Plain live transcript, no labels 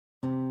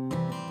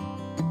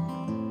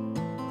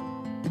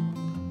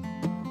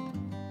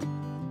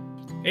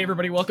Hey,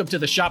 everybody, welcome to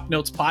the Shop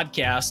Notes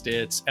Podcast.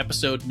 It's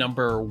episode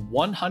number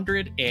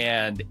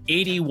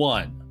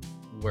 181.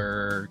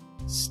 We're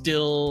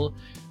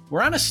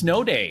on a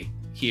snow day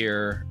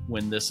here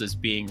when this is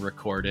being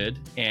recorded.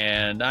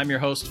 And I'm your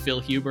host, Phil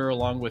Huber,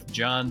 along with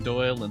John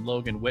Doyle and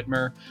Logan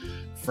Whitmer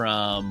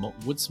from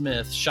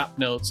Woodsmith Shop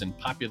Notes and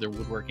Popular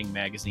Woodworking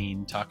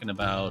Magazine, talking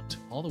about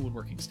all the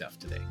woodworking stuff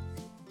today.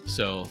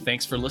 So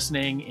thanks for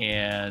listening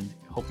and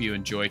hope you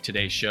enjoy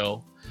today's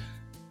show.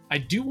 I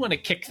do want to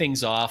kick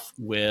things off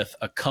with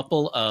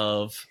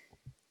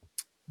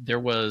there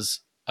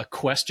was a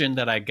question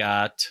that I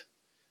got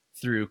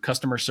through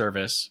customer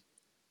service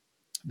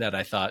that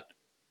I thought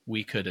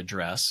we could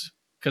address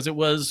because it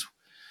was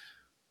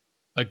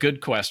a good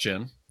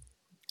question.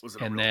 Was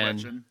it a real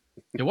question?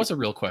 It was a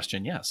real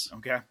question, yes.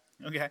 Okay.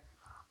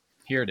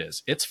 Here it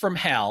is. It's from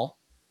Hal,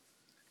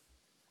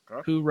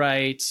 who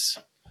writes,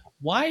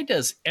 why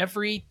does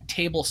every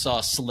table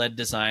saw sled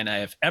design I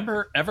have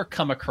ever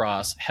come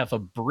across have a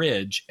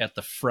bridge at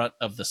the front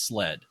of the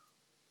sled?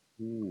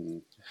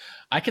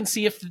 I can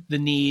see if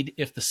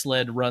the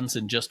sled runs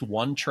in just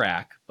one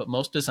track, but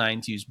most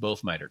designs use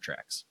both miter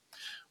tracks,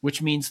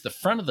 which means the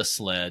front of the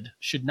sled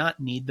should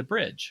not need the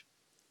bridge.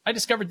 I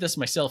discovered this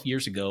myself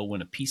years ago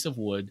when a piece of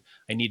wood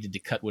I needed to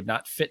cut would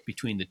not fit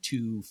between the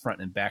two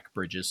front and back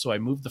bridges, so I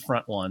moved the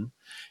front one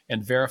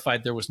and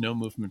verified there was no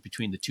movement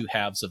between the two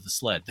halves of the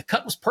sled. The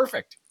cut was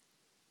perfect.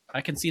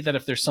 I can see that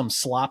if there's some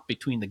slop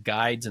between the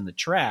guides and the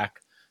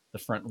track, the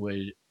front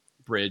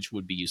bridge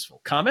would be useful.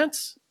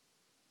 Comments?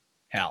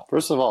 Hal.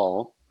 First of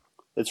all,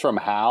 it's from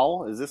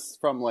Hal. Is this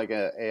from like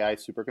an AI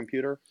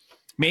supercomputer?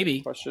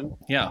 Maybe. Question?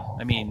 Yeah.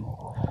 I mean,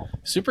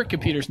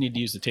 supercomputers need to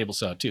use the table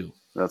saw too.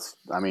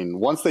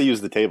 Once they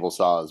use the table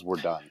saws, we're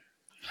done.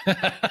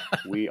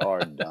 We are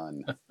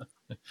done.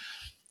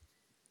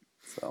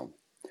 So,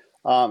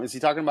 is he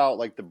talking about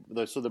like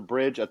the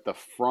bridge at the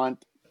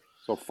front,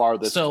 so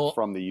farthest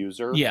from the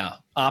user? Yeah,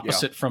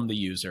 opposite from the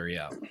user.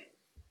 Yeah.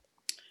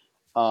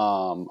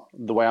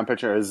 The way I'm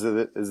picturing is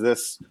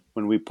this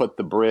when we put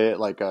the bridge,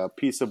 like a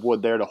piece of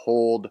wood there to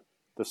hold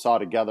the saw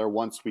together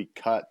once we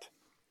cut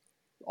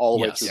all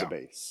the way through the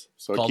base,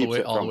 so it keeps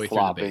it from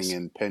flopping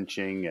and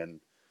pinching and.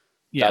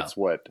 Yeah. That's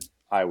what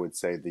I would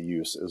say the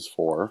use is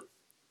for.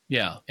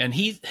 Yeah. And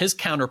his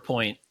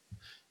counterpoint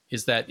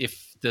is that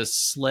if the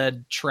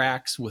sled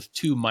tracks with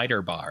two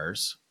miter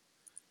bars,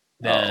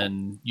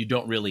 then you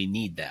don't really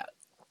need that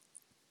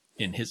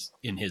in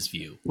his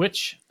view,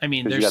 which, I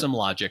mean, there's some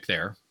logic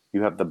there.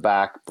 You have the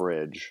back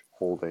bridge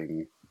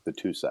holding the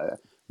two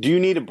sides. Do you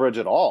need a bridge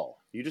at all?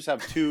 You just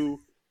have two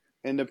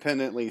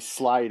independently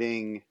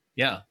sliding.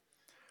 Yeah.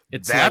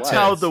 That's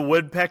how the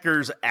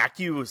woodpecker's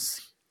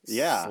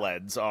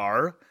sleds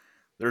are.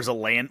 There's a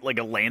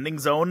landing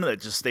zone that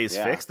just stays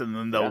fixed, and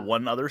then the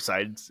one other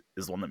side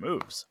is the one that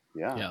moves.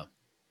 Yeah.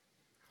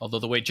 Although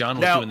the way John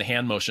was doing the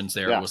hand motions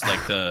there was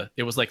like the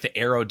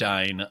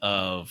Aerodyne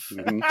of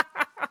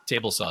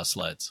table saw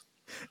sleds.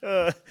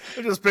 I'm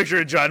just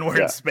picturing John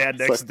wearing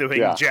spandex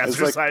doing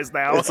jazzercise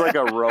now. It's like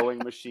a rowing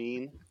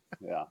machine.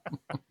 Yeah.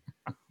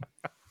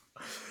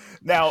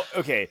 Now,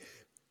 okay.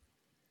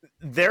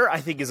 There, I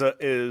think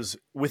is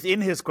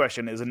within his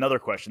question is another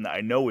question that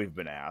I know we've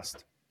been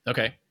asked.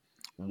 Okay.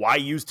 Why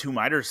use two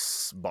miter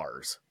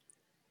bars?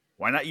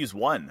 Why not use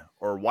one?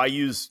 Or why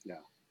use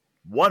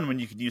one when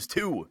you could use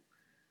two?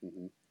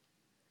 Mm-hmm.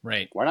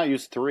 Right. Why not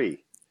use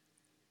three?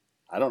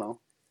 I don't know.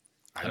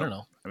 I don't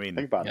know. I mean,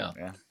 think about it.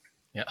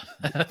 Yeah.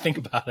 Think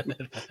about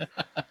it.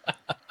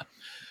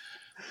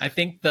 I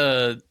think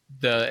the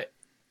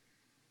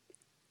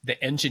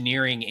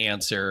engineering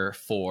answer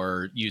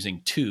for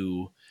using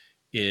two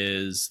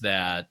is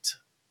that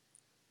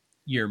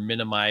you're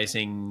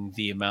minimizing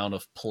the amount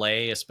of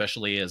play,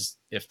 especially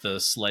if the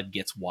sled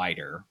gets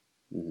wider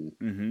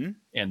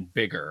and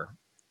bigger.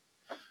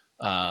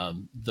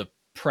 The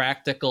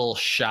practical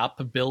shop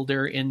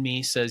builder in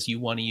me says you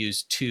want to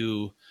use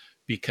two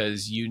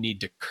because you need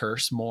to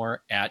curse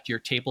more at your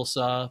table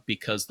saw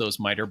because those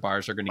miter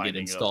bars are going to get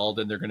installed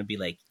and they're going to be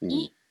like,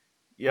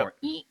 yep.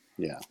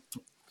 Yeah.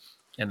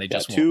 And they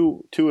just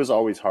two is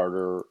always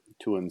harder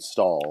to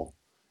install.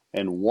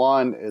 And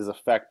one is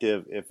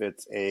effective if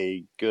it's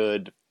a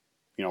good,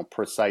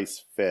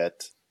 precise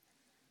fit.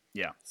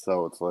 Yeah.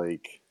 So it's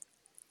like,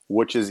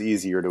 which is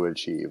easier to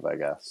achieve, I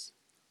guess.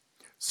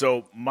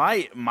 So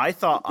my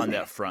thought on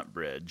that front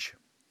bridge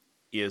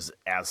is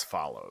as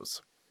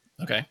follows.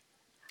 Okay.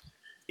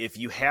 If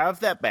you have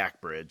that back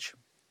bridge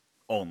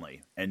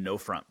only and no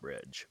front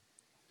bridge,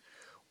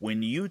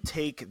 when you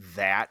take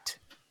that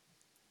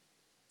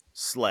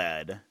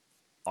sled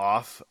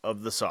off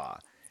of the saw,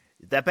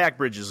 that back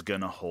bridge is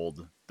going to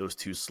hold those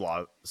two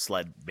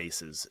sled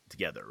bases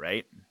together,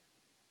 right?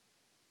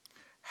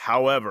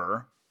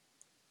 However,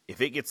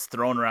 if it gets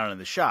thrown around in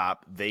the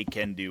shop, they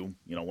can do,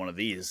 one of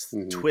these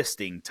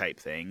twisting type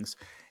things.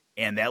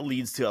 And that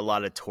leads to a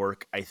lot of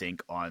torque, I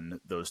think,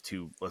 on those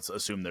two. Let's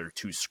assume there are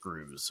two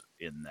screws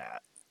in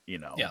that,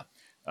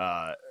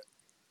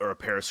 or a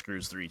pair of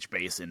screws through each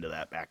base into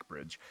that back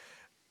bridge.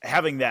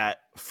 having that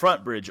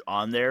front bridge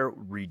on there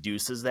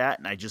reduces that,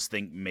 and I just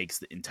think makes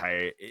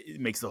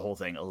the whole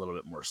thing a little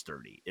bit more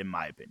sturdy, in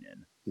my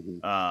opinion.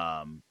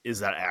 Mm-hmm. Is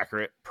that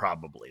accurate?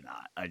 Probably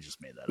not. I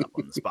just made that up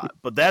on the spot.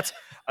 But that's,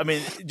 I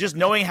mean, just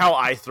knowing how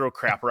I throw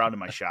crap around in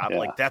my shop,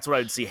 like that's what I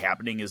would see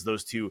happening is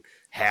those two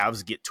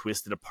halves get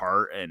twisted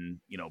apart and,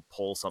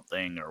 pull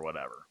something or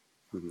whatever.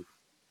 Mm-hmm.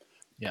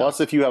 Yeah.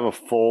 Plus, if you have a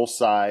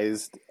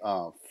full-sized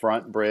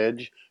front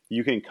bridge,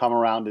 you can come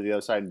around to the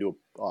other side and do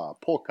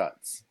pull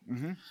cuts.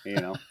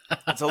 Mm-hmm.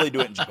 That's how they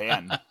do it in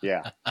Japan.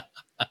 Yeah.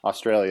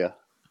 Australia.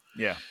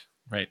 Yeah.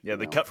 Right. Yeah,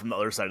 they cut from the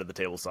other side of the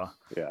table saw.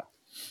 Yeah.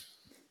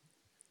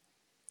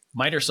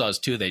 Miter saws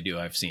too, they do,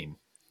 I've seen.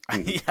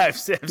 Yeah, I've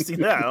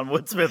seen that on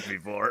Woodsmith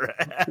before.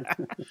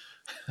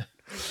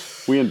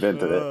 We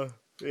invented it.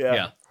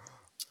 Yeah.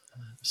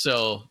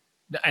 So,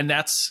 and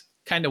that's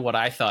kind of what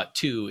I thought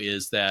too,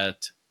 is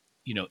that,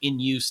 in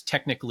use,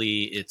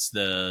 technically it's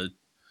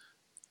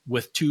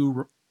with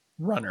two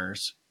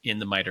runners in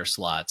the miter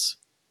slots,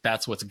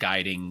 that's what's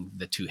guiding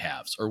the two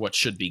halves, or what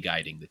should be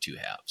guiding the two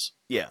halves.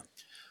 Yeah.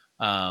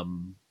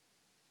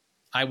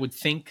 I would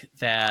think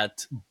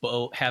that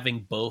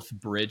having both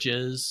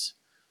bridges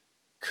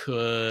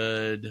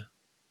could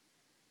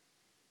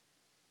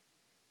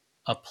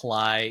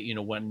apply,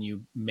 when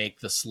you make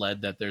the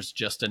sled, that there's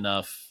just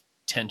enough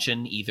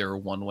tension either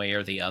one way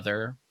or the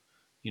other,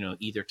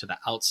 either to the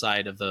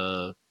outside of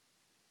the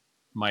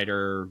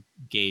miter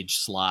gauge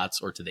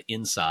slots or to the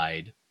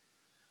inside,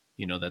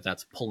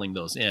 that's pulling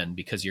those in,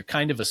 because you're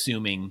kind of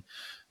assuming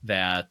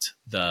that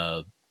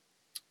the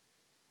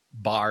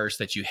bars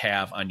that you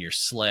have on your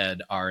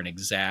sled are an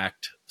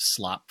exact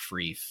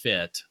slop-free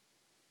fit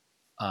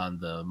on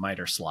the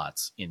miter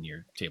slots in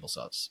your table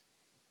saws.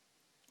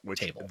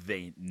 Which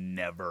they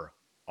never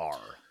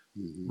are.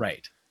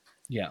 Right.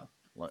 Yeah.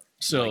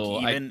 So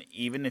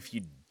even if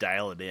you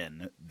dial it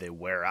in, they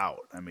wear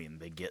out. I mean,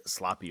 they get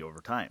sloppy over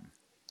time.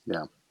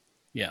 Yeah.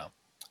 Yeah.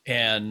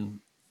 And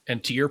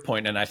to your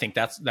point, and I think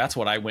that's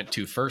what I went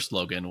to first,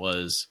 Logan,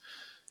 was,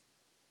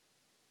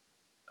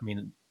 I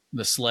mean,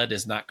 the sled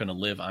is not going to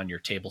live on your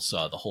table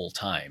saw the whole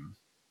time.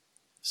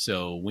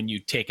 So when you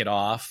take it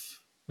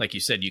off, like you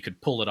said, you could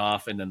pull it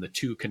off and then the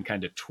two can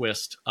kind of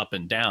twist up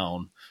and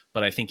down.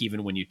 But I think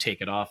even when you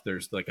take it off,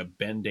 there's like a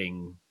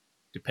bending,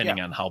 depending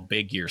on how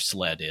big your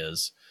sled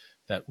is,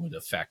 that would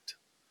affect.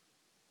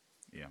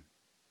 Yeah.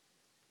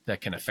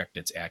 That can affect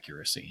its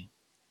accuracy.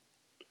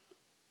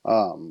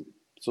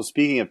 So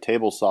speaking of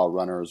table saw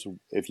runners,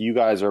 if you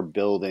guys are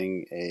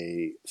building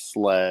a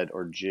sled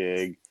or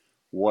jig,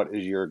 what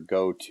is your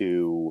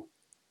go-to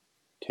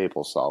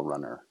table saw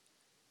runner?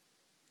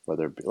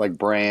 Whether it be like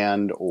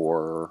brand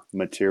or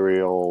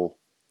material?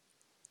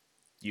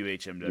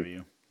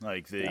 UHMW,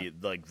 like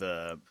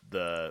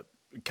the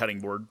cutting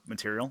board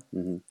material.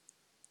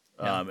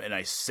 Mm-hmm. And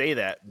I say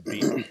that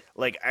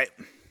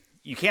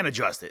you can't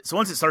adjust it. So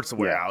once it starts to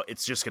wear out,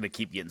 it's just going to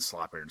keep getting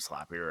sloppier and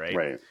sloppier, right?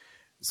 Right.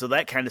 So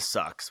that kind of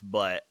sucks,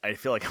 but I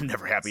feel like I'm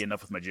never happy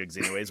enough with my jigs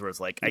anyways, where it's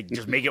like, I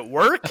just make it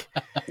work.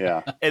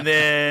 Yeah. And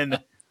then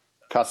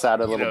cuss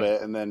out a little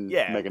bit and then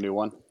make a new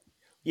one.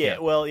 Yeah.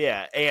 Well,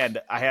 yeah. And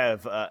I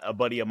have a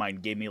buddy of mine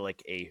gave me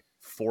like a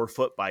 4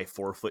 foot by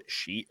 4 foot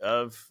sheet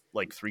of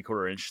like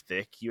 3/4 inch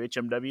thick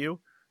UHMW.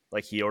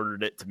 Like he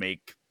ordered it to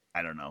make,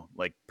 I don't know,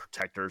 like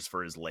protectors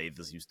for his lathe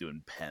as he was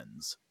doing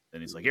pens.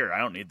 And he's like, here, I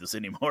don't need this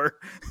anymore.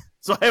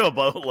 So I have a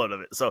boatload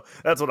of it. So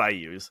that's what I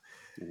use.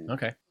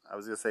 Okay. I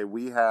was going to say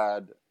we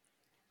had,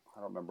 I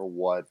don't remember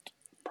what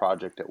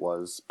project it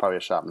was, probably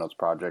a Shop Notes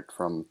project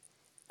from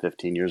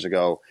 15 years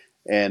ago.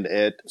 And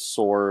it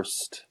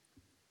sourced,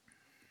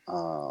 I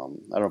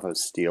don't know if it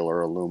was steel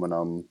or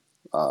aluminum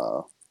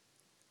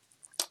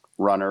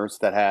runners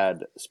that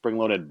had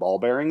spring-loaded ball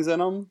bearings in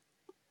them.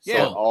 So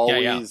yeah.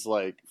 always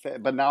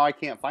but now I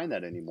can't find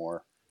that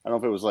anymore. I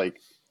don't know if it was like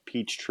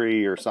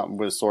Peachtree or something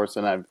was sourced,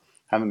 and I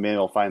haven't been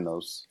able to find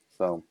those.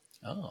 So,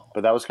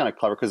 but that was kind of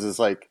clever because it's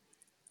like,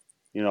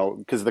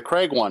 because the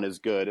Craig one is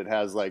good. It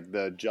has like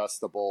the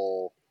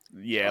adjustable.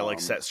 Yeah, like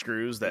set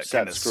screws that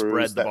kind of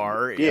spread the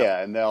bar.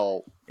 Yeah, and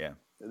they'll. Yeah.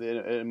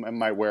 It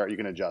might wear. You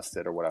can adjust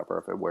it or whatever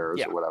if it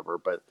wears or whatever.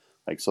 But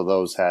so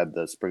those had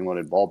the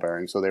spring-loaded ball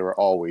bearing, so they were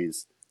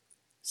always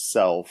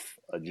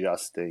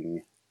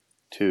self-adjusting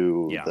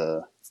to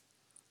the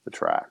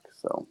track.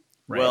 So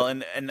well,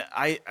 and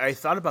I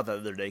thought about that the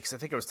other day because I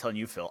think I was telling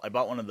you, Phil, I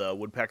bought one of the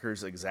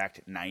Woodpecker's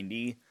Exact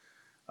 90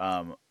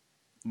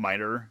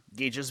 miter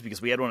gauges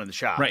because we had one in the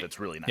shop that's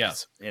really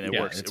nice and it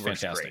works. It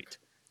works great.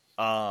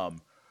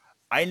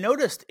 I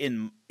noticed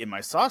in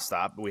my saw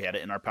stop, we had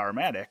it in our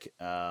Powermatic,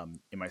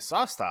 in my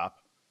saw stop,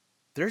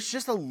 there's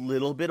just a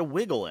little bit of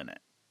wiggle in it.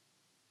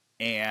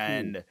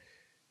 And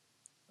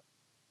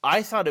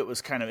I thought it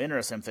was kind of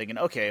interesting. I'm thinking,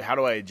 okay, how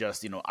do I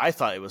adjust? I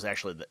thought it was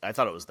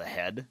the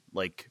head,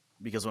 like,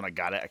 because when I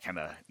got it, I kind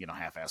of,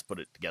 half-assed put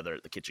it together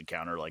at the kitchen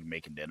counter, like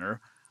making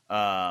dinner. So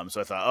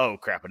I thought, oh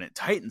crap, and it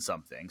tightened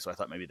something. So I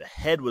thought maybe the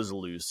head was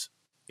loose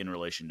in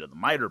relation to the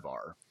miter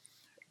bar.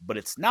 But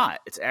it's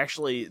not. It's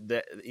actually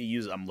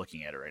I'm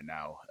looking at it right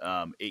now.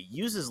 It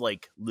uses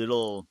like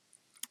little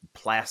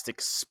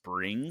plastic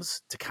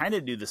springs to kind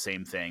of do the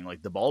same thing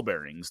like the ball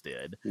bearings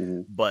did,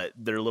 but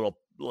they're little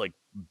like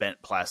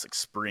bent plastic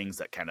springs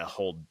that kind of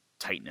hold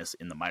tightness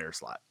in the miter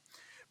slot.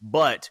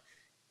 But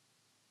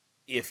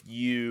if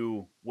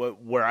you,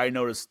 where I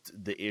noticed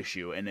the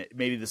issue, and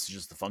maybe this is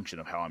just the function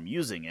of how I'm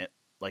using it,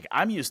 like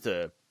I'm used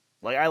to,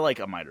 like I like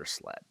a miter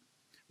sled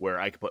where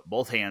I could put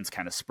both hands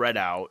kind of spread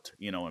out,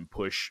 and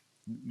push,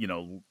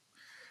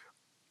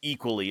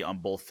 equally on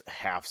both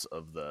halves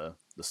of the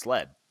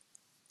sled.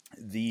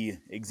 The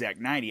Exact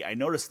 90, I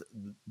noticed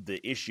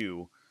the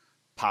issue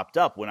popped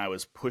up when I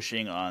was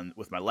pushing on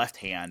with my left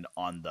hand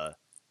on the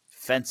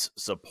fence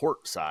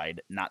support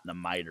side, not the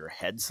miter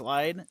head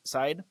side.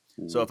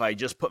 So if I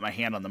just put my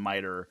hand on the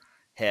miter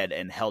head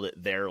and held it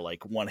there,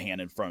 like one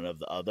hand in front of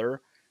the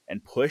other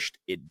and pushed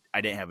it, I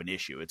didn't have an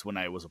issue. It's when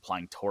I was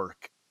applying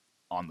torque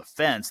on the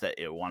fence that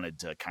it wanted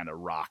to kind of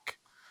rock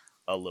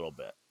a little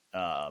bit.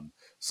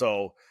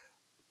 So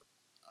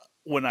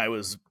when I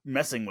was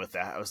messing with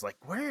that, I was like,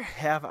 where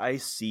have I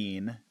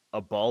seen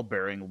a ball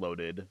bearing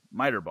loaded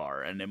miter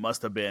bar? And it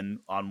must have been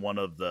on one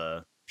of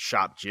the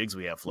shop jigs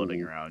we have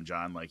floating around,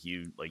 John, like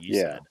you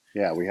said.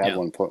 Yeah, we had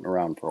one floating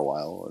around for a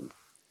while, and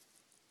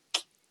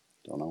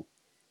don't know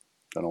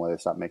why they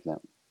stopped making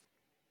it.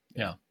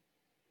 Yeah.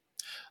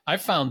 I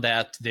found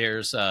that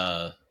there's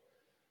I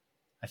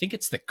think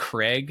it's the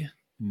Craig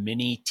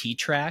Mini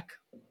T-Track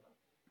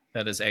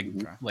that is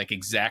like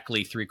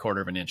exactly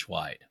 3/4 of an inch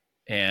wide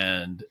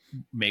and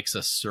makes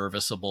a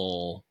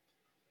serviceable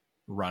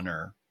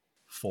runner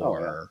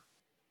for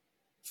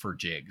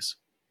jigs.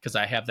 Because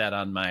I have that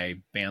on my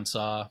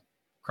bandsaw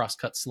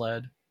crosscut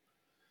sled.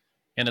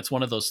 And it's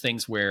one of those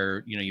things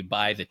where, you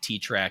buy the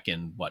T-Track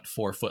in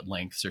 4 foot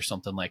lengths or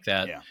something like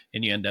that. Yeah.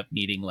 And you end up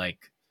needing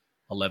like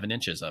 11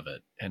 inches of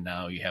it. And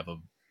now you have a,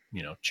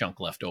 chunk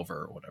left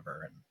over or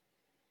whatever. And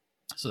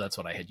so that's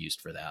what I had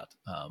used for that.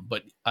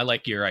 But I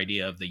like your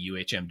idea of the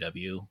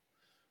UHMW.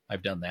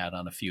 I've done that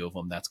on a few of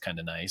them. That's kind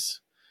of nice.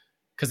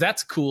 Because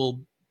that's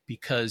cool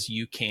because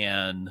you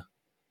can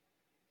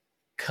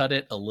cut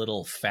it a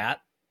little fat,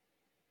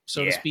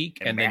 so to speak.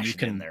 And then you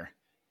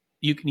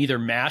can either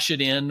mash it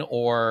in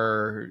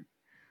or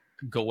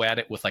go at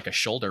it with like a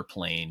shoulder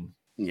plane.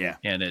 Yeah.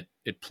 And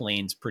it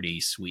planes pretty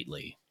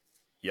sweetly.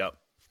 Yep.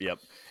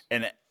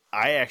 And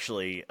I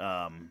actually,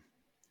 I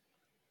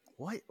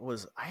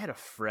had a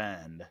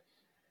friend,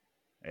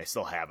 I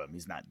still have him.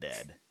 He's not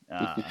dead.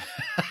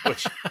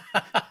 Which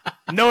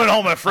knowing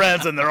all my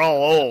friends and they're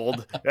all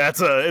old,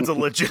 it's a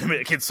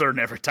legitimate concern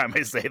every time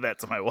I say that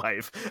to my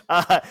wife.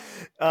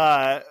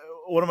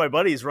 One of my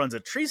buddies runs a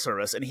tree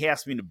service, and he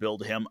asked me to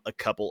build him a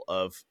couple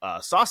of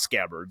saw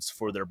scabbards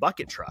for their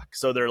bucket truck.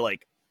 So they're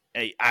like,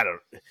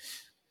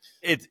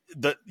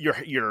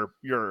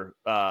 your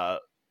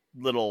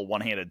little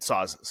one-handed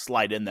saws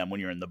slide in them when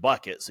you're in the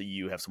bucket, so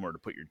you have somewhere to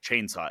put your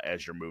chainsaw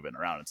as you're moving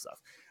around and stuff.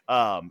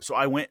 So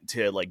I went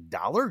to like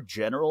Dollar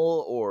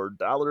General or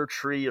Dollar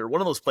Tree or one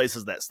of those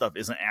places that stuff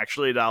isn't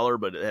actually $1,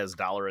 but it has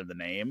dollar in the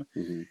name.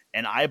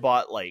 And I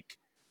bought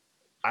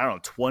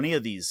 20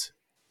 of these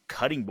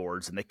cutting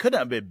boards, and they couldn't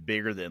have been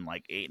bigger than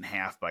like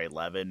 8.5 by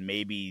 11,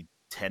 maybe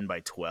 10 by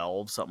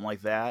 12, something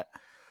like that.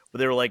 But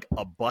they were like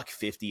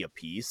 $1.50 a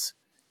piece.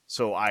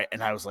 So I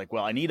was like,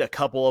 well, I need a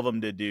couple of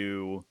them to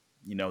do,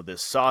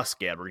 this saw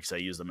scabbard, because I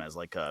use them as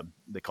like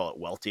they call it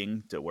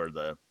welting, to where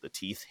the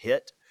teeth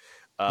hit.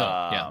 But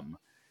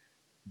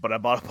I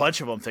bought a bunch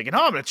of them thinking,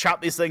 I'm going to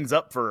chop these things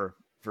up for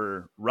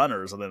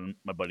runners. And then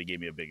my buddy gave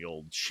me a big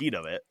old sheet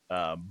of it.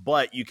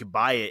 But you could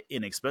buy it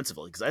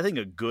inexpensively, because I think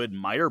a good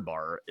miter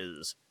bar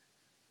is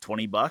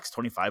 $20,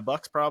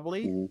 $25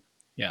 probably.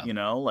 Yeah.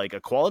 Like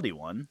a quality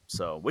one.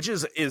 So, which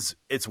is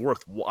it's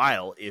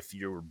worthwhile if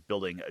you're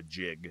building a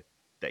jig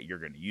that you're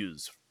going to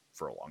use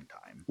for a long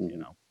time,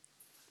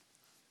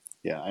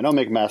 Yeah. I know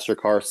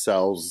McMaster-Carr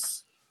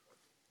sells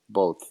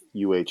both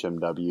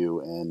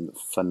UHMW and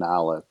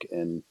Phenolic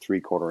in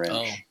 3/4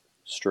 inch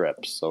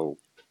strips. So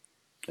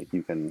like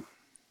you can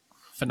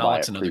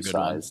Phenolic's another good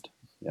one.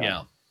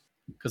 Yeah.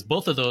 Because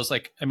both of those,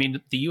 the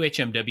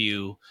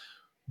UHMW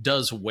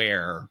does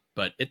wear,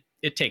 but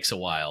it takes a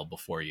while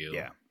before you.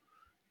 Yeah.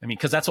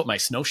 Because that's what my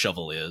snow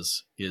shovel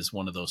is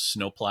one of those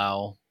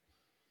snowplow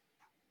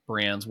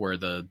brands where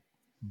the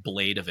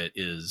blade of it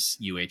is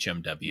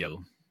UHMW. Yep.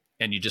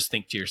 And you just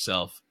think to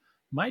yourself,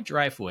 my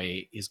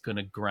driveway is going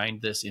to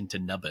grind this into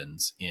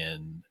nubbins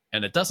and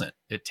it doesn't.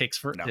 It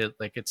takes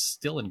it's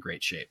still in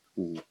great shape.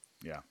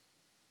 Yeah.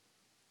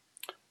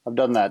 I've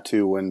done that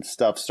too. When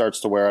stuff starts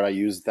to wear out, I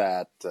use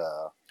that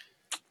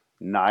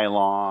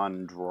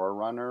nylon drawer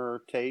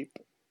runner tape.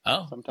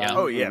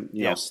 Sometimes.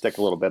 Yeah. Stick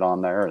a little bit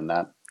on there, and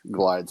that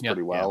glides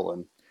pretty well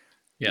and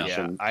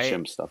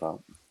shim stuff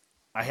out.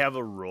 I have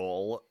a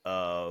roll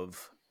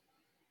of.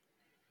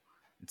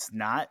 It's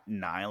not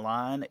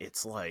nylon.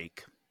 It's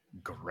like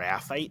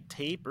graphite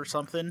tape or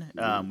something.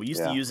 We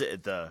used to use it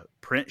at the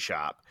print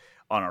shop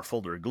on our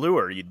folder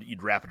gluer.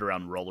 You'd wrap it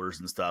around rollers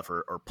and stuff,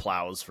 or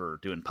plows for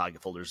doing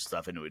pocket folders and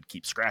stuff, and it would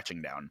keep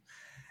scratching down.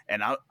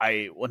 And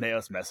I one day I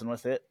was messing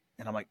with it,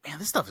 And I'm like, man,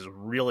 this stuff is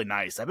really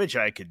nice. I bet you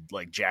I could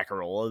like jack a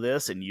roll of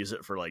this and use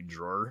it for like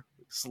drawer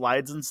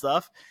slides and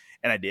stuff.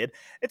 And I did.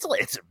 It's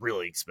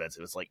really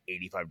expensive. It's like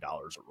 $85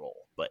 a roll,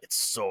 but it's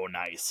so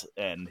nice.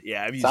 And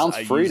yeah, sounds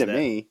free to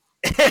me.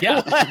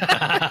 Yeah.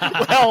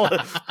 Well,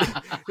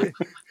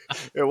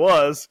 it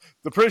was.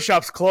 The print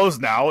shop's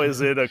closed now.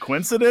 Is it a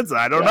coincidence?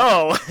 I don't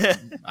know.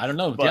 I don't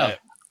know. But, yeah.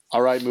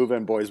 All right, move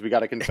in, boys. We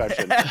got a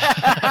confession.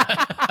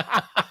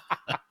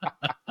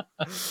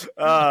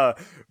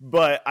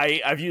 But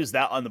I've used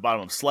that on the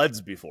bottom of sleds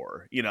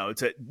before,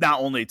 to not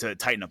only to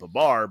tighten up a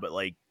bar, but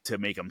like to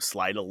make them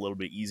slide a little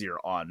bit easier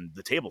on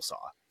the table saw.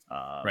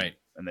 Right.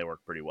 And they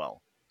work pretty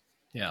well.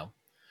 Yeah.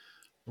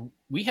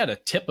 We had a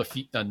tip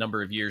a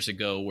number of years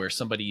ago where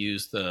somebody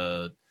used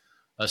a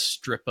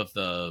strip of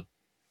the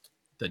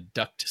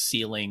duct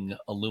sealing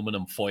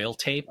aluminum foil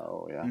tape.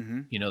 Oh yeah.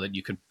 Mm-hmm. That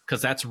you can,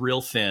 because that's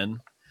real thin.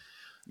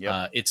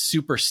 Yeah. It's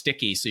super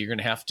sticky. So you're going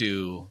to have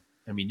to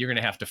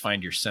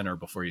find your center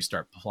before you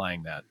start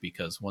applying that,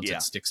 because once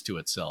it sticks to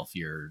itself,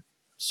 you're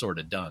sort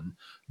of done.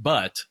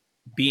 But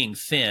being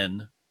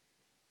thin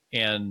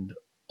and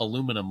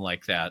aluminum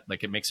like that,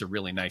 like, it makes a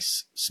really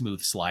nice,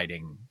 smooth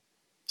sliding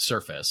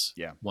surface.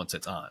 Yeah. Once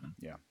it's on.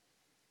 Yeah.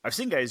 I've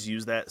seen guys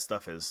use that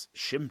stuff as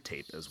shim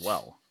tape as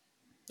well.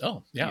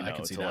 Oh yeah. I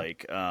can see that.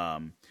 Like,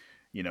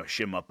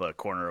 shim up a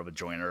corner of a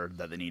joiner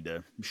that they need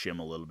to shim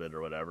a little bit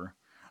or whatever.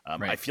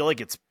 Right. I feel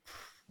like it's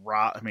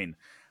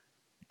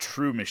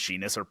true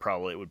machinists would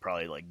probably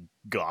like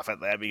golf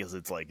at that, because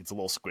it's a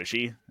little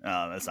squishy.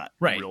 That's not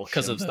real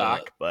because of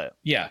stock, but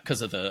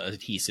because of the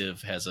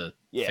adhesive has a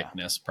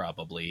thickness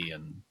probably,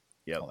 and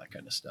all that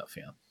kind of stuff.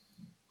 Yeah.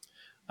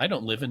 I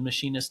don't live in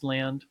machinist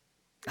land.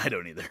 I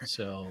don't either.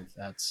 So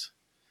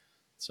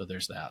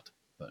there's that.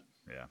 But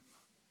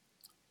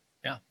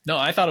yeah. No,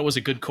 I thought it was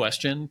a good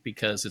question,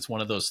 because it's one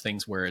of those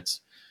things where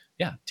it's,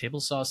 table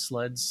saw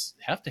sleds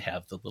have to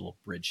have the little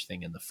bridge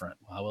thing in the front.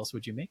 How else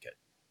would you make it?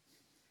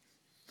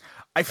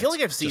 I feel like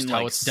I've seen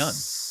how it's done.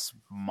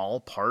 Small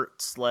part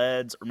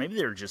sleds, or maybe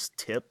they're just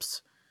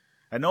tips.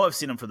 I know I've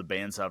seen them for the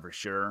bandsaw for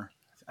sure.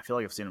 I feel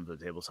like I've seen them for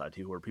the table saw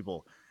too, where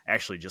people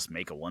actually just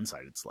make a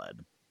one-sided sled.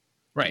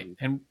 Right.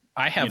 And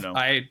I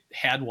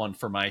had one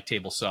for my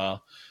table saw,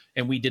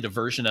 and we did a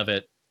version of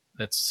it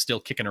that's still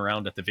kicking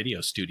around at the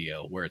video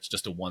studio, where it's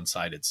just a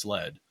one-sided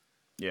sled.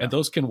 Yeah. And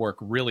those can work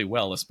really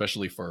well,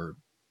 especially for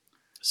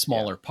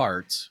smaller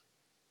parts.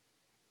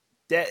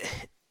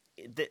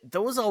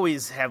 Those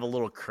always have a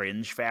little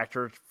cringe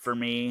factor for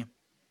me,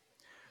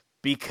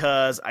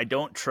 because I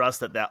don't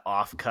trust that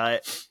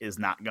offcut is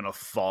not going to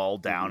fall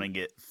down and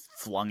get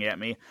flung at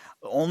me.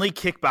 The only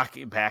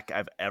kickback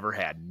I've ever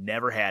had,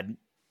 never had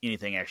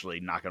anything actually,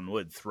 knock on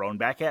wood, thrown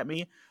back at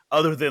me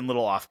other than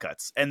little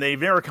offcuts. And they've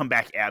never come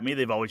back at me.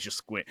 They've always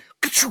just went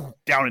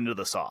down into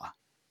the saw.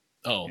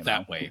 Oh,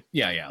 that way.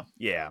 Yeah.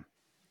 Yeah.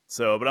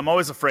 So, but I'm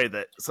always afraid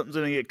that something's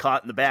going to get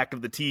caught in the back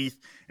of the teeth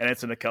and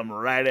it's going to come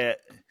right at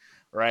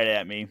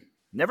me.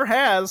 Never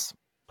has.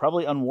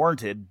 Probably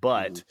unwarranted,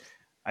 but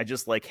I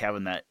just like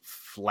having that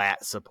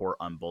flat support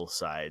on both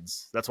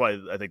sides. That's why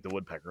I think the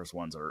Woodpeckers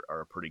ones are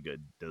a pretty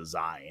good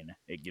design.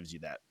 It gives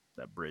you that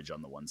bridge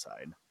on the one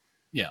side.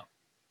 Yeah.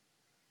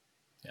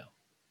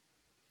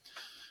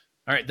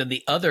 All right. Then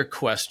the other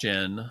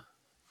question,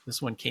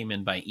 this one came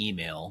in by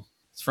email.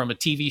 It's from a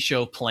TV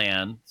show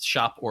plan,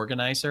 Shop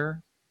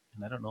Organizer.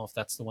 And I don't know if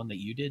that's the one that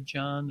you did,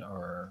 John,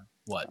 or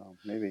what. Oh,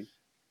 maybe.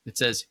 It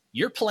says,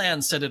 your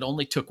plan said it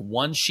only took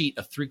one sheet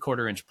of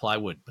 3/4 inch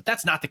plywood, but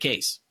that's not the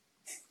case.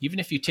 Even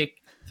if you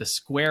take the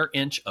square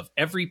inch of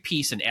every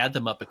piece and add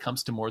them up, it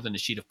comes to more than a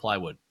sheet of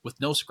plywood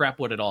with no scrap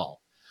wood at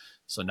all.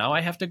 So now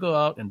I have to go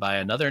out and buy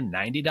another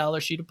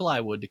 $90 sheet of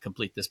plywood to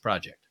complete this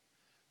project.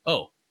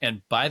 Oh,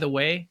 and by the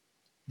way,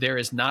 there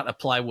is not a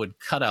plywood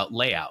cutout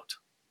layout.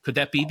 Could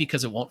that be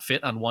because it won't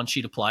fit on one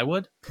sheet of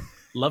plywood?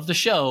 Love the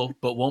show,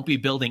 but won't be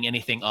building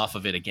anything off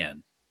of it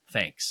again.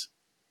 Thanks.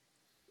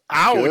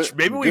 Ouch!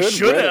 Maybe we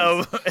should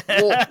have.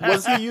 Well,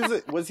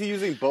 was he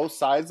using both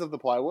sides of the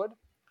plywood?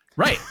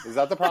 Right. Is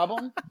that the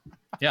problem?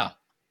 Yeah.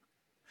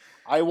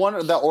 I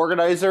wonder, the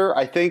organizer,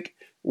 I think,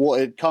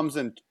 it comes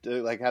in,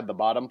 had the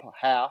bottom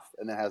half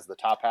and it has the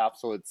top half.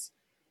 So it's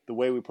the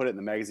way we put it in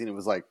the magazine. It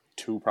was like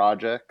 2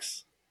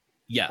 projects.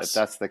 Yes. If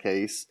that's the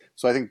case.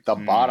 So I think the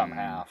bottom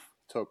half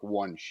took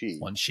one sheet.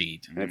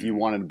 And if you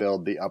wanted to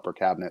build the upper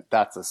cabinet,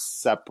 that's a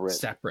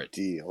separate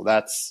deal.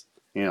 That's,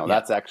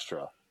 that's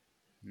extra.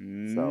 So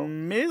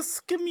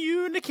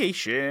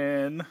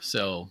miscommunication.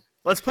 So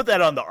let's put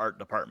that on the art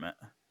department.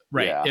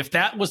 Right. Yeah. If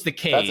that was the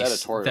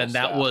case, then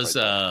that was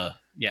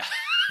yeah.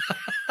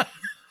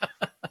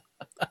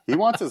 He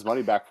wants his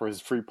money back for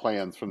his free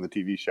plans from the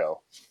TV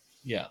show.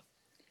 Yeah.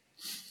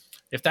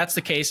 If that's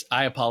the case,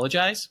 I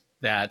apologize.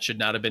 That should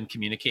not have been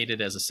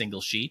communicated as a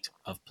single sheet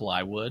of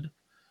plywood.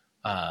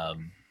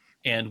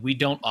 And we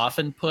don't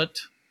often put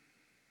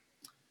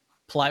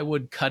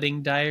plywood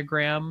cutting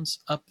diagrams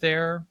up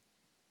there.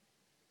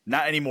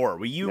 Not anymore.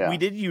 We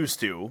did used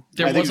to.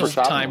 There was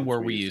a time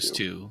where we used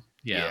to.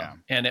 Yeah.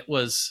 And it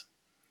was,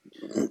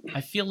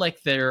 I feel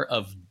like they're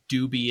of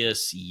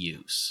dubious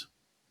use.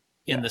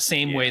 in the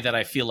same way that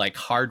I feel like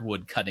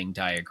hardwood cutting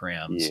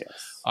diagrams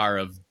are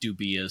of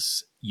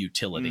dubious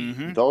utility.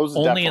 Those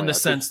only in the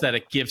sense that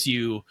it gives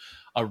you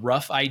a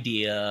rough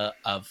idea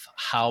of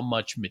how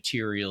much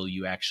material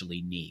you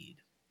actually need.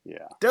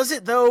 Yeah. Does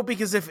it though?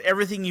 Because if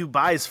everything you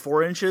buy is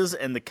 4 inches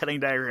and the cutting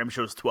diagram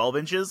shows 12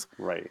 inches.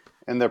 Right.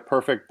 And they're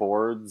perfect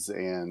boards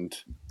and.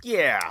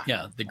 Yeah.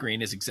 Yeah. The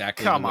grain is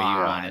exactly the way you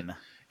want it.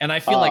 And I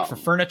feel like for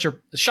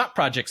furniture, shop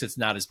projects, it's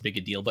not as big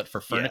a deal, but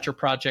for furniture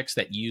projects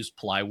that use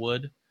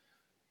plywood,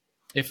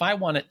 if I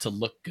want it to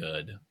look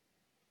good,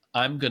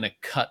 I'm going to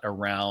cut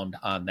around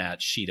on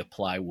that sheet of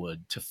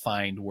plywood to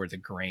find where the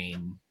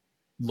grain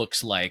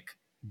looks like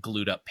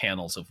glued up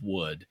panels of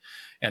wood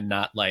and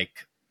not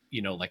like,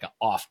 you know, like a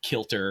off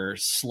kilter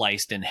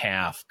sliced in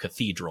half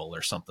cathedral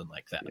or something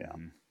like that. Yeah.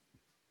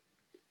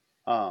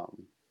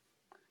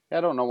 I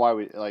don't know why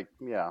we like,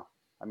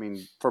 I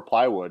mean, for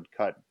plywood,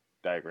 cut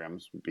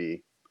diagrams would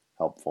be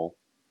helpful.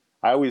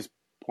 I always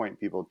point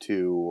people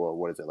to,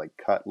 what is it, like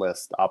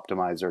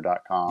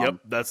cutlistoptimizer.com. Yep,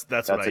 that's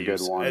what I a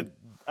use. Good one.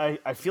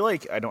 I feel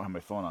like I don't have my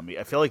phone on me.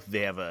 I feel like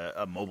they have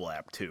a mobile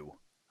app too.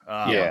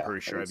 I'm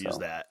pretty sure I've used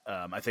that.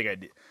 I think I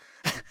did.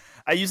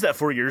 I used that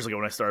 4 years ago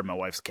when I started my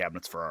wife's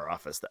cabinets for our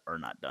office that are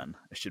not done.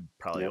 I should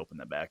probably open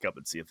that back up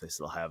and see if they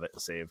still have it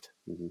saved.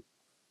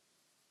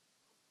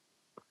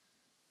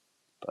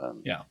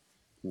 Yeah.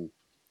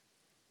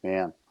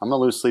 Man, I'm gonna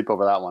lose sleep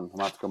over that one. I'm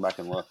gonna have to go back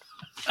and look.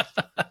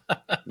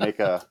 make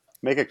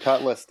a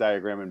cut list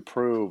diagram and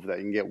prove that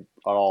you can get it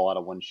all out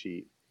of one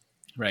sheet.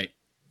 Right.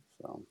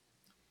 So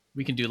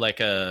we can do like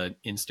a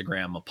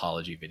Instagram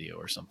apology video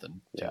or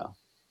something. Yeah.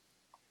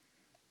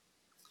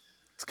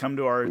 It's come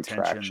to our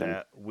attention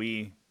that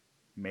we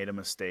made a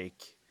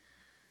mistake.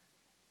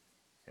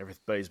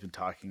 Everybody's been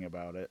talking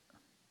about it.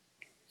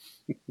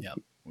 Yeah.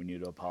 We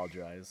need to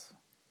apologize.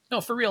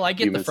 No, for real. I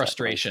get the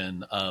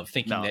frustration of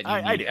thinking that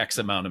you need X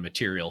amount of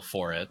material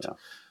for it. Yeah.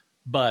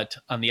 But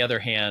on the other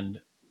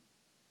hand,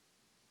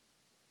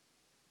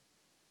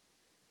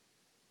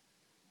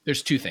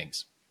 there's two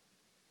things.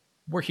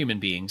 We're human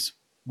beings.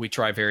 We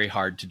try very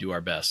hard to do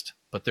our best,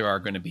 but there are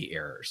going to be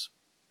errors.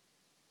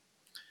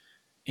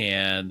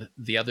 And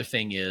the other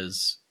thing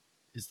is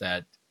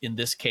that in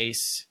this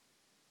case,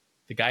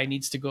 the guy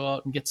needs to go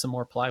out and get some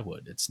more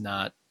plywood. It's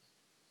not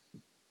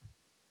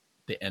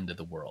the end of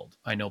the world.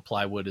 I know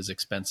plywood is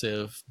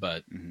expensive,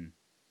 but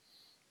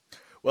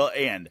well,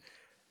 and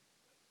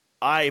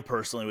I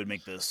personally would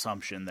make the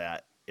assumption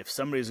that if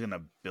somebody's going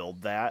to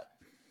build that,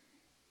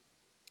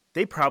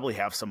 they probably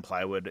have some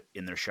plywood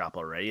in their shop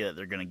already that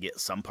they're going to get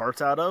some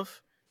parts out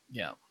of.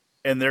 Yeah.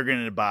 And they're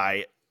going to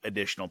buy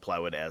additional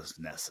plywood as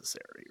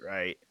necessary,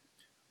 right?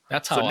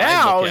 That's how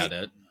I look at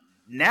it.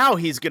 Now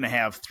he's going to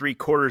have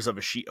 3/4 of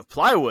a sheet of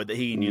plywood that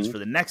he can use for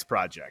the next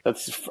project.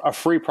 That's a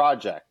free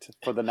project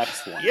for the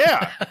next one.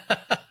 Yeah.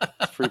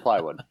 Free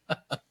plywood.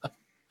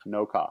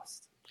 No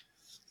cost.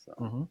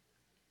 So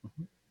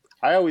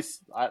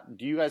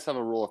do you guys have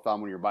a rule of thumb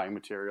when you're buying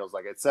materials?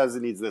 Like it says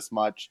it needs this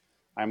much.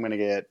 I'm going to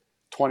get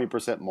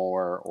 20%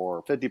 more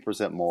or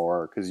 50%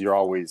 more because you're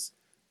always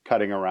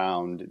cutting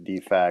around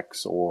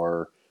defects,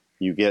 or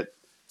you get,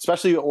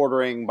 especially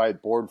ordering by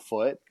board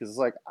foot, because it's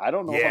like, I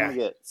don't know if I'm going to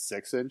get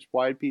 6-inch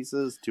wide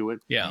pieces to it,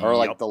 or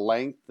like the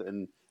length,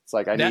 and it's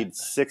like I need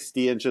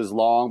 60 inches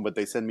long, but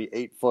they send me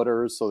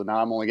 8-footers, so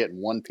now I'm only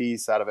getting one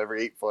piece out of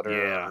every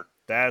 8-footer.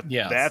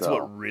 That's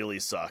what really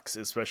sucks,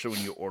 especially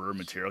when you order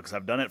material, because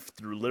I've done it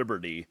through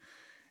Liberty,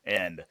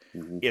 and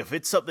if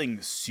it's something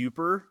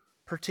super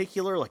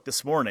particular, like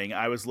this morning,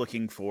 I was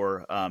looking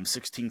for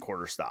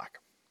 16-quarter stock.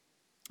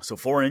 So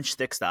 4-inch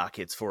thick stock.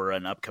 It's for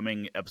an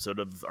upcoming episode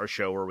of our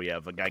show where we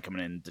have a guy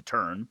coming in to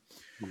turn.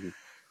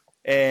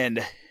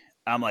 And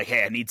I'm like,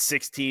 hey, I need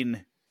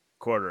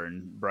 16-quarter.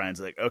 And Brian's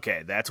like,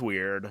 okay, that's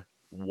weird.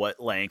 What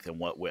length and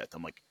what width?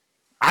 I'm like,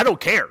 I don't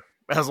care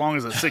as long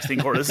as it's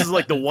 16-quarter. This is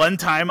like the one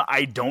time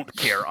I don't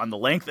care on the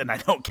length and I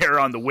don't care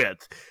on the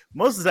width.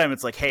 Most of the time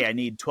it's like, hey, I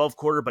need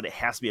 12-quarter, but it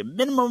has to be a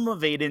minimum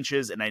of 8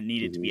 inches and I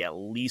need it to be at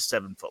least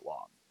 7 foot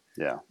long.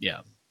 Yeah.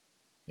 Yeah.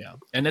 Yeah.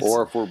 And it's,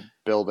 or if we're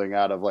building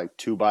out of like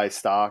 2x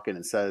stock and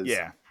it says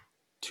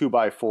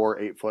 2x4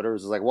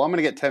 8-footers, it's like, well, I'm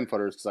going to get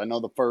 10-footers because I know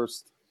the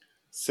first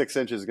 6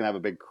 inches is going to have a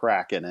big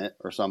crack in it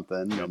or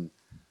something. And,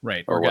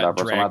 right. Or whatever.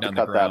 got dragged on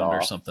the ground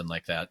or something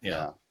like that.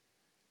 Yeah.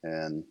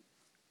 And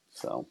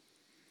so.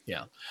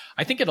 Yeah.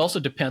 I think it also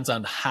depends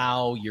on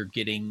how you're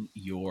getting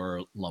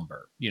your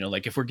lumber. You know,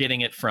 like if we're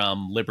getting it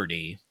from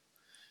Liberty,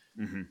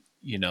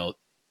 you know,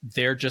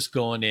 they're just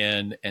going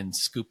in and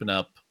scooping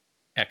up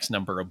X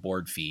number of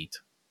board feet.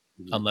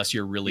 Unless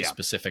you're really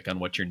specific on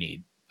what you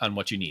need,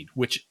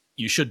 which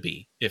you should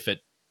be. If it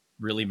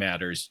really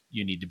matters,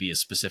 you need to be as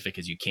specific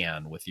as you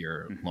can with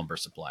your lumber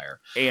supplier.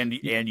 And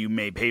you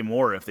may pay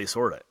more if they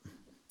sort it.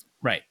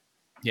 Right.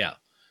 Yeah.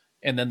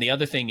 And then the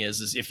other thing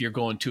is if you're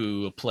going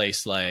to a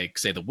place like,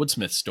 say, the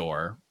Woodsmith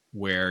store,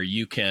 where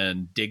you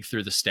can dig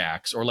through the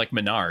stacks, or like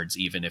Menards,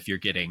 even if you're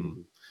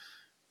getting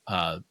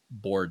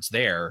boards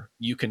there,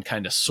 you can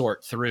kind of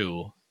sort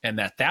through. And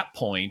at that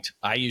point,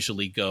 I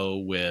usually go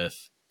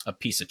with a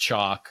piece of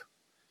chalk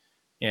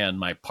and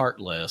my part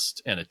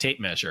list and a tape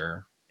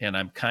measure, and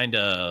I'm kind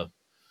of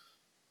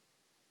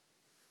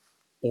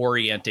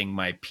orienting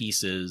my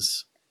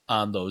pieces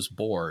on those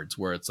boards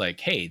where it's like,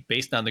 hey,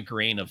 based on the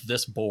grain of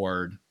this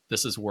board,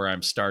 this is where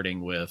I'm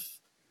starting with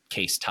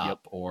case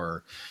top,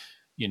 or,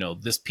 you know,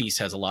 this piece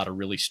has a lot of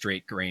really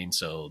straight grain,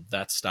 so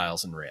that's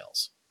stiles and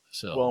rails.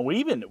 So, well, we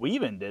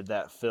even did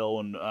that, Phil,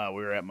 when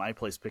we were at my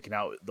place picking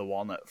out the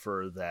walnut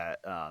for that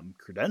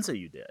credenza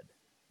you did.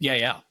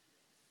 Yeah.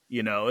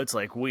 You know, it's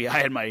like I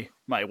had my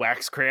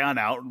wax crayon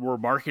out, and we're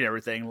marking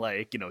everything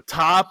like, you know,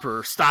 top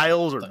or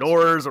stiles or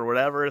doors or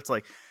whatever. It's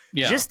like,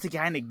 just to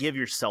kind of give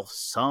yourself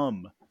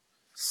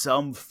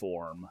some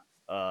form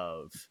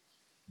of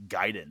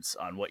guidance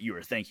on what you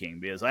were thinking,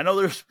 because I know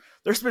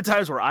there's been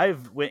times where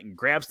I've went and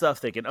grabbed stuff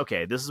thinking,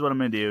 okay, this is what I'm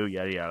gonna do,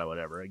 yada yada,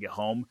 whatever. I get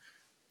home,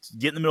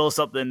 get in the middle of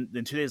something,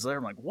 then 2 days later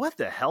I'm like, what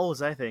the hell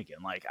was I thinking?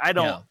 Like, I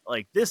don't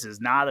like, this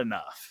is not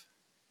enough.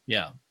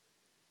 Yeah,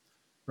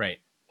 right.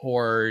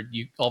 Or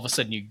you all of a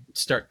sudden you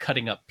start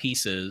cutting up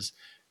pieces,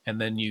 and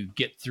then you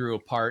get through a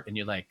part and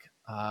you're like,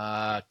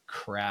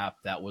 crap,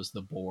 that was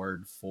the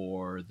board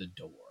for the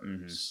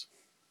doors,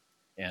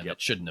 and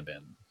it shouldn't have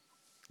been.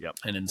 Yep.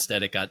 And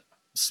instead it got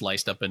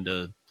sliced up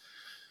into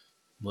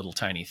little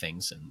tiny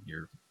things, and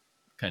you're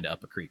kind of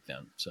up a creek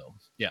then. So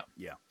yeah.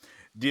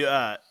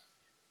 Do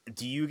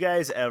you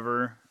guys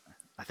ever,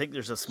 I think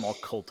there's a small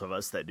cult of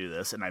us that do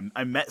this, and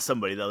I met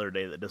somebody the other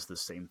day that does the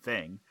same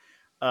thing.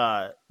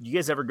 You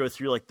guys ever go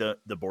through like the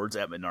boards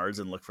at Menards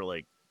and look for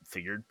like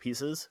figured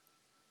pieces?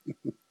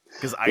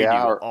 Because I do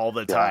all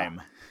the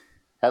time.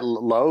 At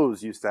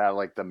Lowe's used to have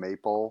like the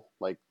maple,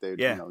 like you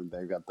know,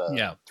 they've got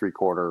the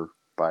 3/4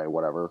 by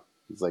whatever.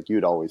 It's like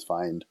you'd always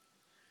find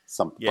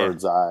some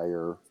bird's eye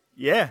or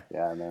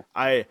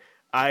I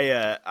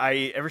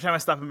every time I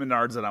stop at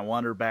Menards and I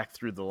wander back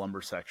through the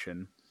lumber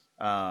section,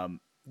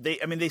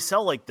 they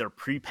sell like their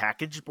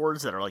prepackaged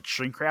boards that are like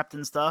shrink wrapped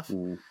and stuff.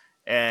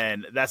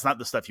 And that's not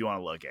the stuff you want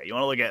to look at. You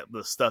want to look at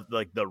the stuff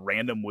like the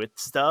random width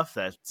stuff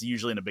that's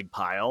usually in a big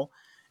pile.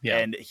 Yeah.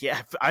 And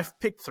I've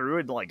picked through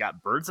and like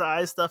got bird's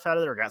eye stuff out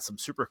of there, got some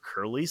super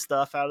curly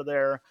stuff out of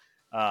there.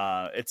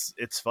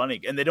 It's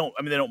funny, and they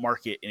don't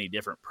mark it any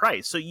different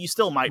price, so you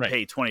still might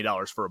pay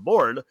 $20 for a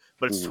board,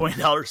 but it's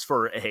 $20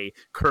 for a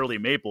curly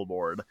maple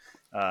board.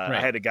 I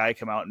had a guy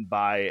come out and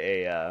buy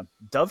a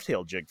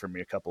dovetail jig for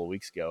me a couple of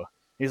weeks ago.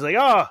 He's like,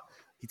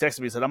 he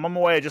texted me, he said, I'm on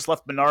my way, I just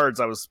left Menards,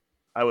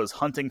 I was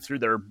hunting through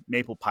their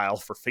maple pile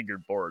for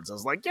figured boards. I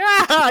was like,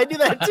 yeah, I do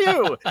that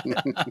too.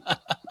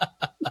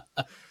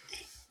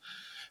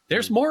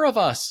 There's more of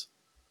us.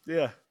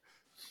 Yeah.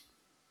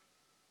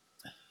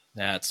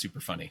 That's super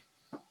funny.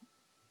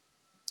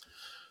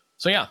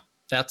 So yeah,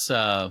 that's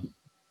like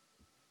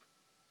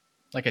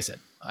I said,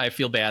 I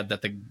feel bad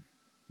that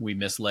we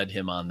misled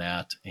him on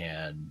that,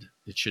 and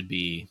it should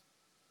be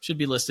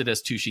listed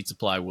as 2 sheets of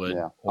plywood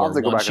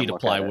or 1 sheet of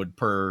plywood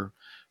per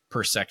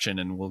section,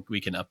 and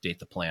we can update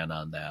the plan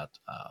on that.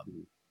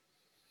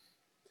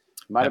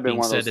 Might have been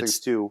one of those things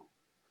too,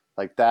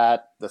 like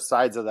that. The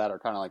sides of that are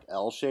kind of like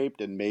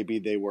L-shaped, and maybe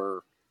they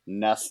were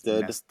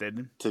nested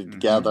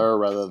together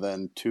rather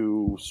than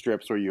 2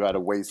 strips where you had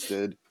a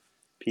wasted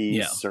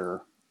piece,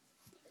 or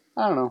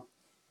I don't know.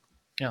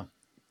 Yeah,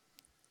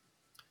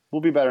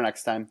 we'll be better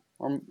next time,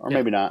 or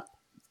maybe not.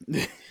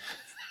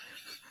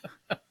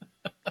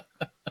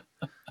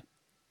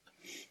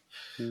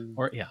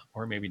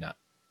 or maybe not.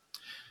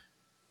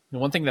 The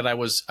one thing that I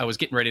was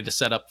getting ready to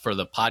set up for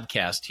the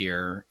podcast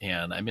here,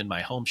 and I'm in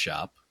my home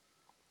shop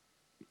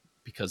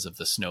because of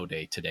the snow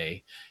day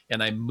today,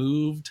 and I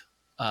moved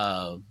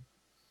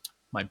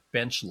my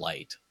bench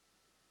light.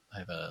 I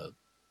have a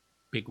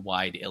big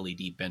wide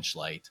LED bench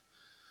light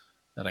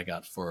that I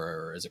got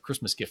as a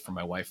Christmas gift for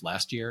my wife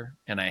last year,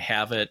 and I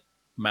have it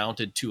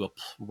mounted to a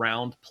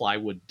round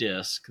plywood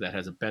disc that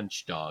has a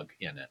bench dog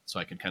in it, so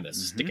I can kind of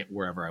stick it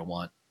wherever I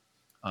want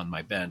on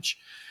my bench.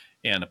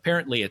 And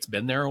apparently it's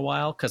been there a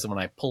while, because when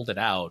I pulled it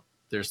out,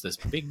 there's this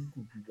big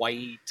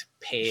white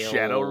pale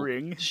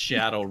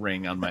shadow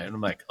ring on my, and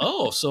I'm like,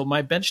 oh, so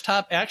my bench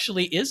top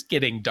actually is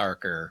getting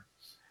darker.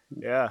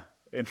 Yeah.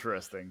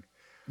 Interesting.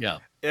 Yeah.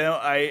 You know,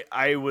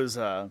 I was,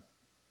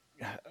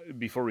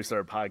 before we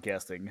started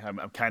podcasting,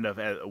 I'm kind of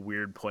at a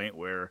weird point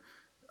where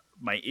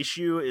my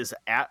issue is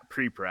at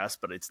pre-press,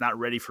 but it's not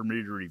ready for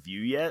me to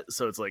review yet.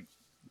 So it's like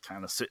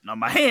kind of sitting on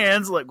my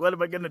hands. Like, what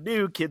am I going to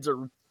do? Kids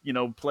are,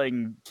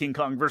 playing King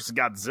Kong versus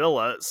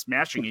Godzilla,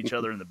 smashing each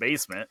other in the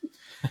basement.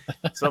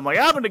 So I'm like,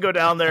 I'm going to go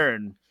down there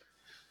and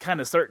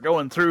kind of start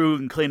going through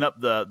and clean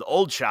up the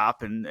old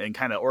shop and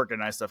kind of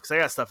organize stuff. Cause I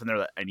got stuff in there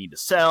that I need to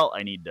sell.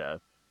 I need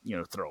to,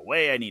 throw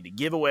away. I need to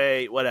give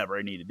away, whatever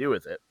I need to do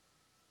with it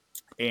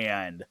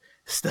and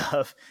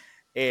stuff.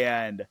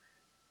 And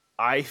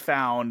I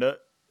found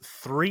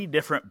 3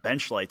 different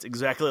bench lights,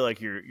 exactly like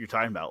you're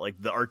talking about, like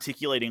the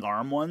articulating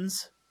arm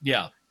ones.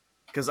 Yeah.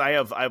 Because I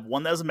have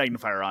one that has a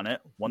magnifier on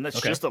it, one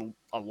that's just a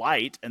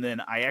light, and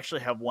then I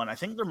actually have one. I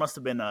think there must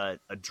have been a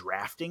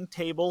drafting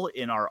table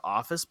in our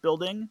office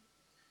building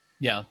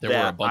Yeah, there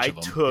were a bunch of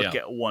them. I took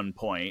at one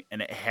point,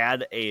 and it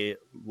had a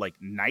like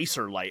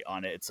nicer light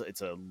on it.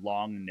 It's a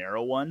long,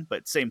 narrow one,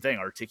 but same thing,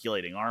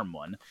 articulating arm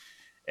one.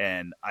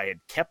 And I had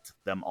kept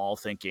them all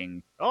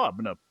thinking, oh, I'm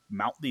gonna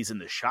mount these in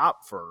the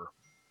shop for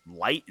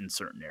light in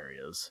certain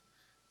areas.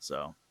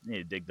 So I need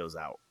to dig those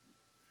out.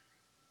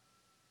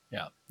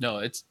 Yeah,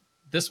 no,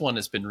 this one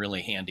has been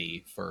really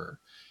handy for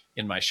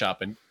in my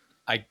shop, and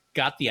I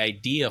got the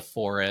idea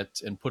for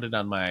it and put it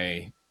on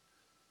my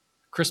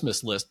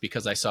Christmas list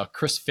because I saw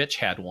Chris Fitch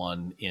had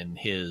one in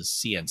his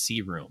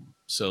CNC room.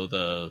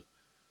 So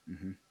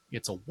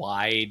it's a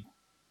wide,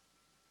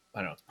 I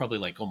don't know, it's probably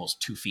like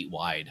almost 2 feet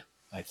wide,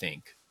 I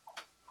think.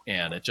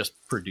 And it just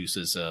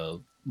produces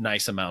a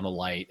nice amount of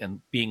light. And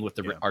being with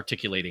the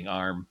articulating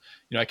arm,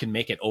 I can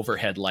make it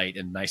overhead light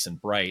and nice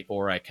and bright,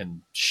 or I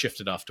can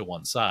shift it off to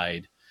one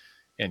side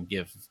and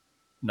give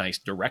nice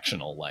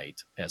directional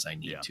light as I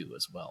need to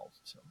as well.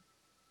 So.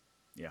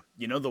 Yeah.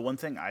 The one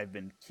thing I've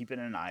been keeping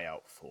an eye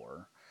out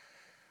for,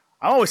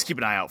 I always keep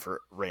an eye out for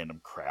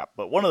random crap,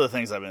 but one of the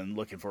things I've been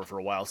looking for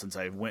a while since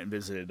I went and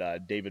visited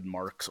David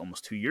Marks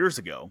almost 2 years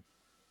ago,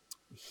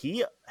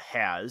 he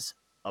has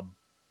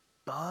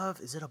above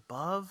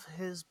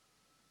his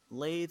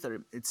lathe,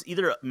 or it's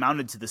either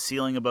mounted to the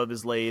ceiling above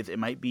his lathe, it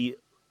might be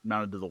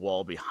mounted to the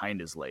wall behind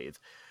his lathe,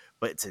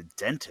 but it's a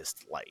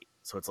dentist light.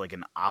 So it's like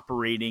an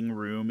operating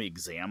room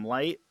exam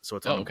light. So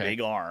it's on a big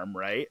arm,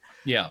 right?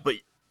 Yeah. But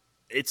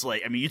it's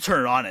like, you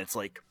turn it on, it's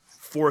like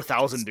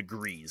 4,000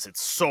 degrees. It's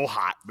so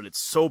hot, but it's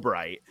so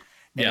bright,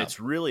 and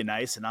it's really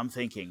nice. And I'm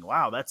thinking,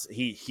 wow,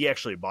 he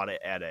actually bought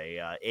it at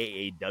a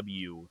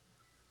AAW,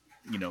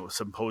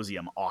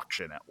 symposium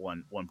auction at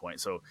one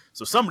point. So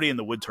somebody in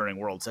the wood turning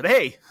world said,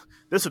 hey,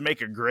 this would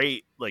make a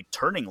great like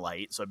turning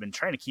light. So I've been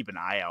trying to keep an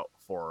eye out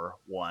for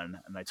one.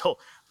 And I told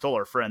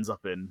our friends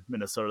up in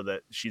Minnesota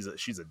that she's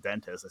a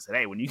dentist. I said,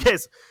 hey, when you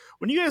guys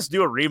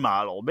do a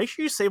remodel, make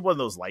sure you save one of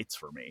those lights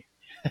for me.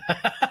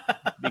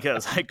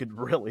 Because I could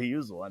really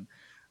use one.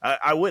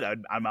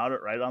 I'd mount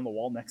it right on the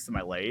wall next to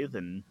my lathe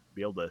and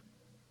be able to,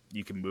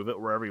 you can move it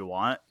wherever you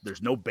want.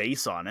 There's no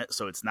base on it,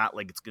 so it's not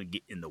like it's going to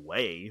get in the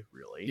way,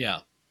 really. Yeah.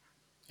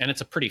 And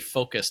it's a pretty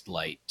focused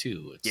light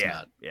too. It's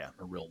not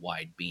a real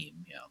wide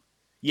beam. Yeah.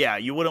 Yeah,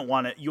 you wouldn't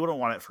want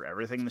it for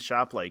everything in the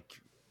shop.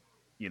 Like,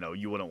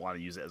 you wouldn't want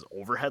to use it as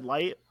overhead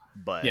light,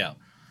 but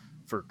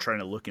for trying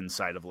to look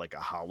inside of like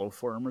a hollow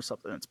form or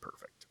something, it's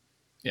perfect.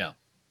 Yeah.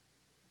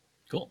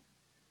 Cool.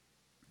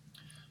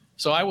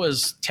 So I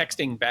was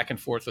texting back and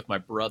forth with my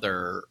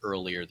brother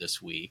earlier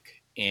this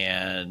week,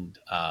 and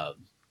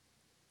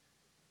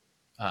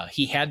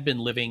he had been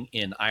living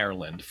in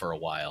Ireland for a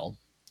while,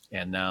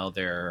 and now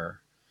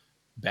they're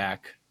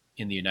back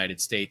in the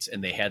United States,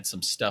 and they had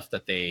some stuff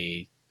that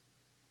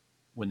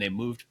when they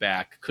moved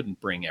back,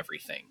 couldn't bring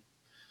everything.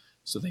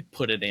 So they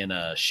put it in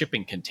a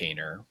shipping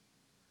container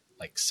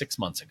like 6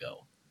 months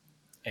ago,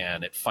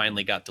 and it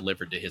finally got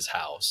delivered to his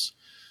house,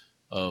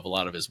 of a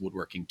lot of his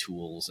woodworking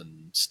tools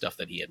and stuff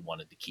that he had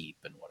wanted to keep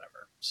and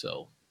whatever.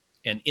 So,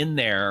 and in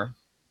there,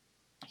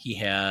 he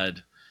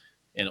had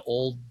an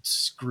old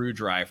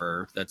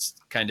screwdriver that's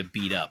kind of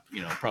beat up,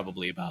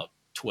 probably about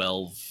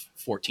 12,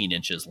 14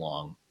 inches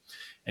long.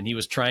 And he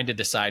was trying to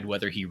decide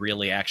whether he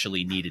really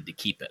actually needed to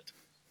keep it.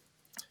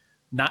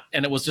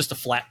 And it was just a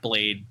flat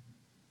blade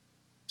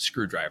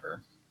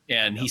screwdriver.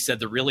 And he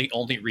said the really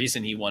only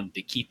reason he wanted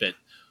to keep it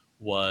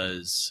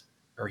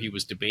or he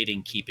was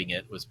debating keeping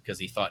it, was because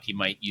he thought he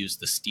might use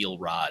the steel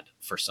rod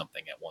for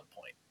something at one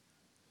point.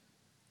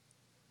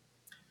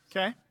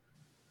 Okay.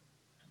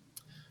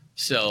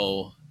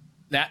 So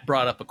that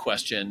brought up a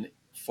question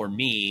for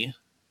me,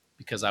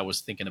 because I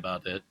was thinking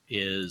about it,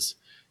 is,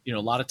 a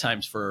lot of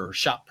times for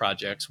shop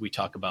projects, we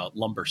talk about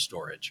lumber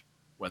storage,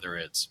 whether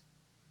it's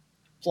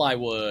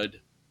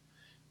plywood,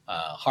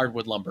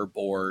 hardwood lumber,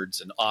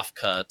 boards and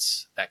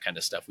offcuts, that kind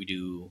of stuff.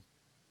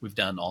 We've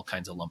done all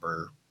kinds of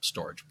lumber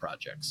storage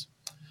projects.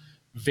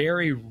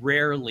 Very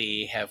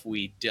rarely have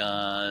we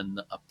done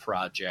a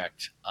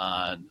project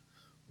on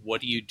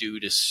what do you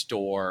do to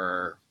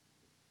store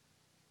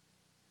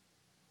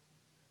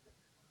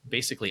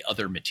basically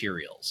other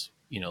materials,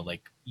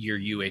 like your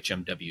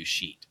UHMW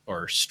sheet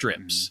or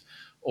strips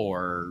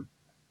or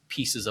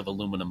pieces of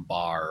aluminum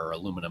bar or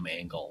aluminum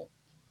angle.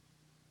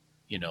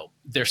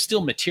 They're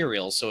still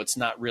materials, so it's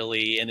not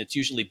really, and it's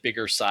usually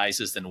bigger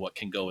sizes than what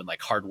can go in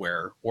like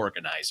hardware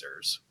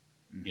organizers.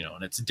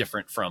 And it's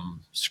different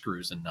from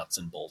screws and nuts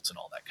and bolts and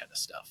all that kind of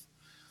stuff.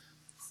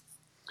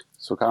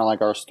 So kind of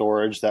like our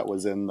storage that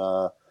was in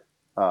the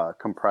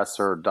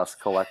compressor dust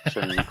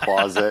collection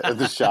closet at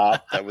the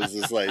shop. That was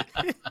just like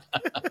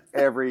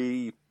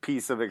every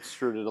piece of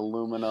extruded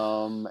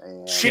aluminum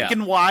and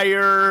chicken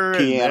wire,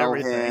 piano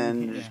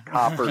hinge,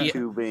 copper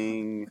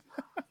tubing.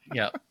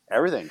 Yeah.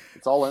 Everything.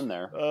 It's all in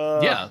there.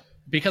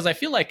 Because I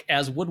feel like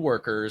as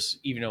woodworkers,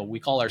 even though we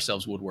call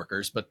ourselves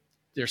woodworkers, but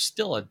there's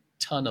still a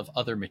ton of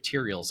other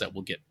materials that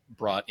will get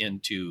brought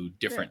into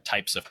different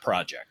types of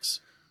projects.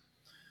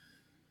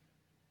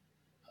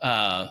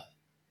 So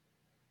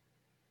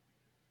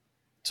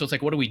it's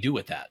like, what do we do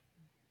with that?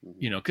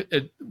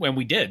 when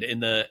we did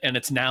and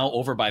it's now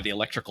over by the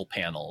electrical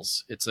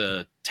panels. It's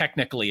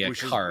technically a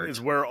cart. Is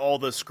where all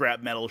the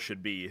scrap metal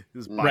should be,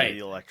 is by the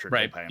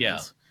electrical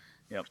panels.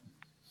 Yeah.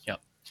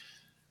 Yep.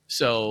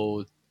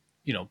 So,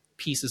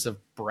 pieces of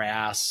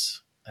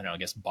brass, I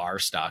guess bar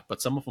stock,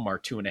 but some of them are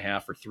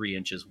 2.5 or 3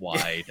 inches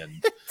wide.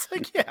 And it's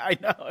like, yeah, I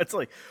know. It's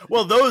like,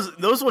 well,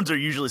 those ones are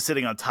usually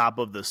sitting on top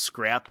of the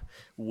scrap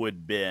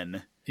wood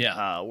bin.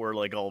 Yeah. Where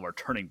like all of our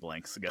turning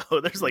blanks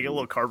go. There's like a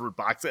little cardboard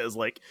box that is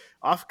like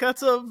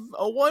offcuts of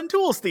a one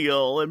tool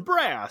steel and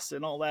brass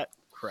and all that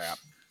crap.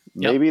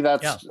 Maybe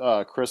that's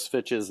Chris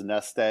Fitch's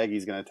nest egg.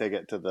 He's going to take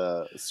it to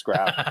the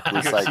scrap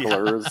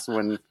recyclers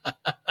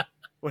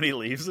when he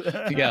leaves.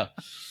 Yeah.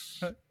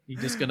 He's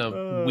just going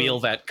to wheel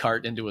that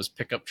cart into his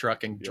pickup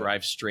truck and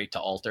drive straight to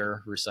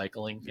Alter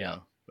Recycling. Yeah.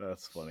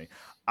 That's funny.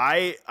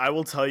 I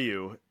will tell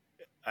you,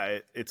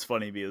 it's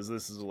funny because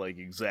this is like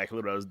exactly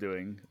what I was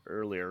doing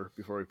earlier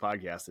before we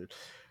podcasted.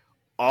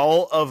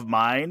 All of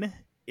mine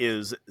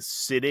is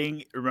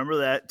sitting. Remember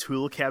that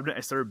tool cabinet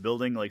I started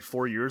building like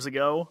 4 years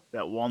ago?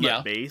 That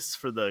walnut base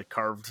for the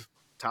carved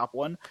top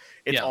one?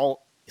 It's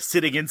all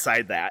sitting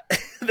inside that.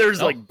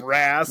 There's like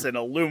brass and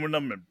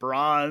aluminum and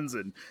bronze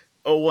and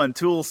O1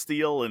 tool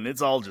steel, and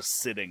it's all just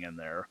sitting in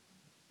there.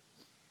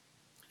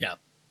 Yeah.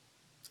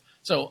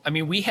 So,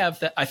 we have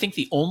that. I think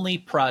the only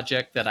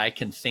project that I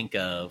can think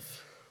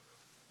of,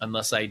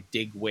 unless I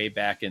dig way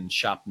back in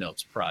shop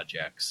notes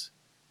projects,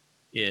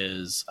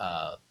 is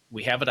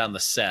we have it on the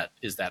set,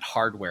 is that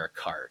hardware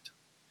cart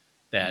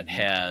that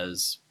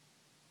has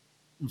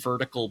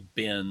vertical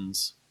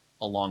bins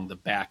along the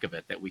back of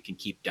it that we can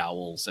keep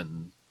dowels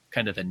and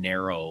kind of the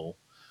narrow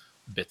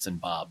bits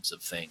and bobs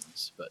of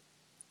things. But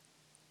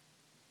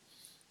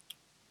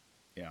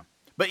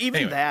but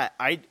even that,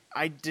 I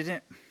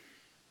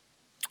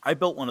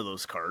built one of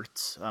those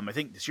carts. I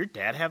think, does your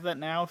dad have that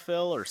now,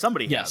 Phil, or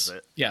somebody has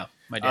it? Yeah,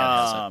 my dad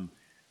has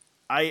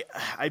it.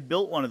 I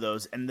built one of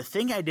those, and the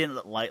thing I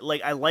didn't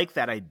like I like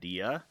that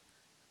idea,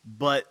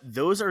 but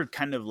those are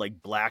kind of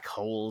like black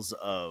holes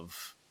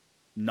of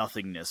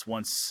nothingness.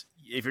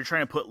 If you're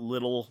trying to put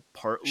little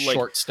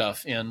short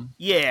stuff in,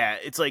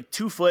 it's like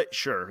 2 foot,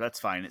 sure,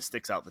 that's fine, it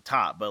sticks out the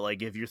top. But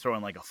like if you're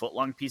throwing like a foot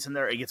long piece in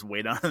there, it gets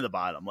way down to the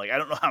bottom. Like I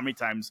don't know how many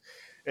times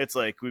it's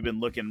like we've been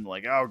looking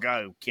like, oh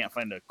god, we can't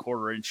find a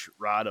 1/4 inch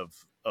rod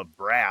of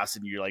brass,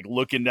 and you're like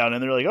looking down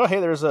and they're like, oh hey,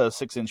 there's a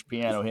 6-inch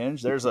piano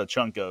hinge, there's a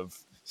chunk of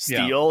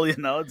steel.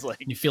 It's like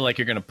you feel like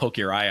you're gonna poke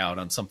your eye out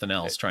on something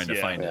else trying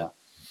to find it.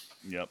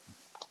 Yep.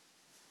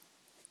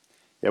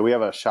 Yeah, we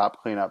have a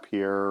shop cleanup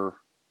here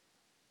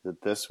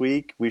this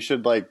week. We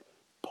should like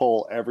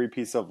pull every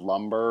piece of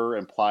lumber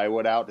and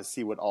plywood out to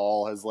see what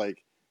all has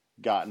like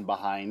gotten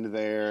behind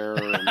there,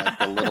 and like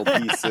the little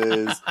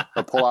pieces,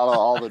 or pull out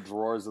all the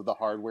drawers of the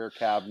hardware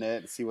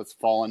cabinet and see what's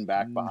fallen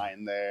back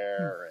behind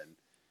there, and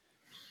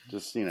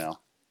just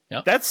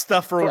that's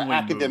stuff for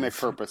academic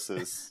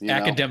purposes.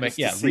 Academic,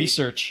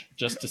 research,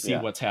 just to see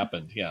what's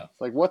happened. Yeah,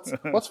 it's like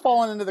what's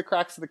fallen into the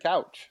cracks of the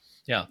couch.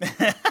 Yeah.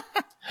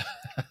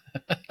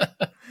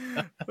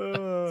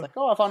 It's like,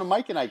 I found a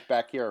Mike and Ike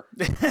back here.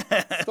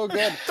 Still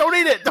good. Don't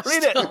eat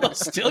it.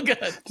 Still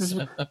good. Just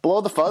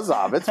blow the fuzz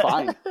off. It's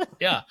fine.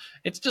 Yeah.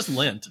 It's just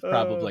lint,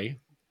 probably.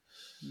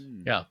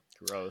 Yeah.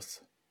 Gross.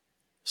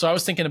 So I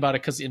was thinking about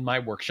it because in my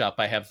workshop,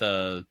 I have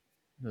it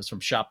was from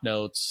Shop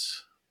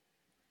Notes.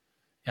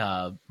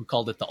 We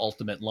called it the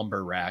Ultimate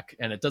Lumber Rack,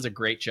 and it does a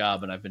great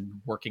job. And I've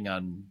been working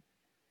on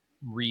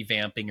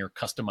revamping or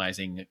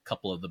customizing a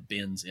couple of the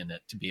bins in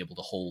it to be able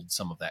to hold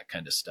some of that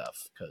kind of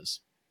stuff.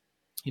 Because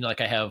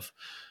like I have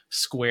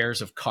squares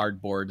of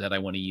cardboard that I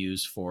want to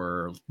use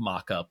for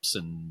mock-ups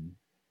and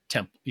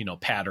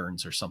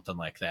patterns or something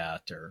like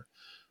that.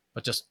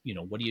 But just,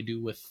 what do you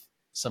do with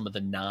some of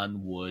the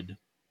non-wood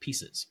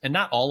pieces? And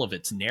not all of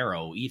it's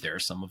narrow either.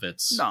 Some of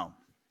it's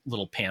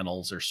little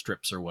panels or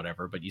strips or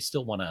whatever, but you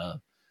still want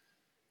to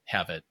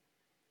have it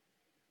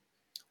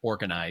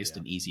organized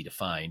and easy to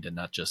find and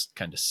not just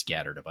kind of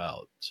scattered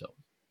about. So,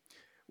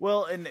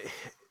 well, and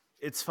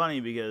it's funny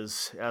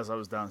because as I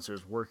was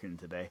downstairs working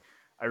today,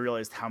 I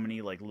realized how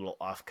many like little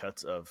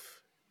offcuts of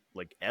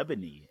like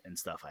ebony and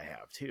stuff I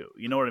have too.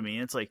 You know what I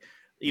mean? It's like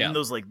even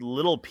those like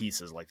little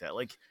pieces like that.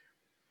 Like,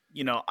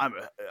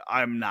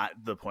 I'm not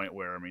the point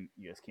where,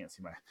 you guys can't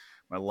see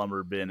my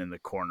lumber bin in the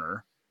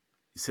corner.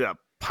 You see that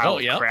pile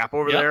of crap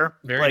over there?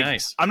 Very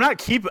nice. I'm not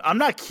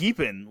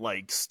keeping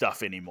like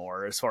stuff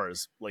anymore as far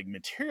as like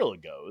material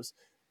goes,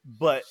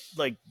 but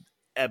like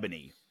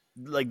ebony,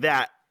 like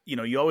that.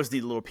 You always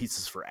need little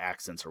pieces for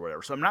accents or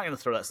whatever. So I'm not going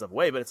to throw that stuff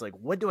away, but it's like,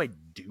 what do I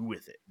do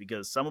with it?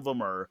 Because some of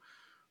them are,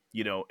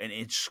 1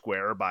 inch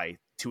square by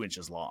 2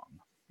 inches long.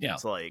 Yeah.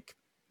 It's like,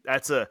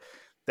 it's a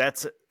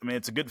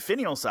good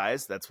finial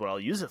size. That's what I'll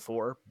use it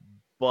for.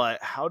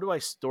 But how do I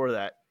store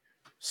that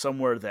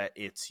somewhere that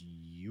it's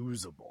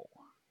usable?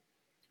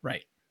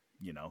 Right.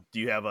 Do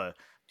you have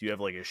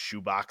like a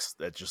shoebox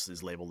that just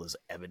is labeled as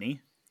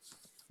ebony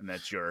and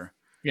that's your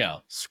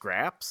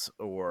scraps,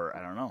 or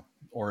I don't know,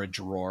 or a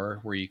drawer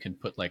where you can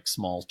put like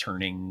small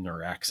turning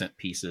or accent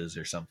pieces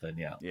or something.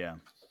 Yeah.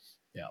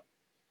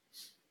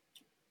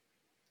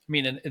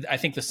 mean, and I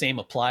think the same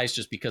applies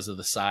just because of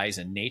the size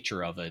and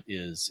nature of it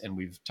is, and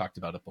we've talked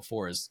about it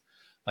before, is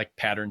like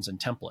patterns and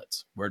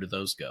templates. Where do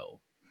those go?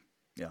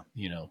 Yeah.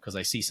 Because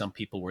I see some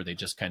people where they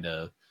just kind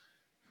of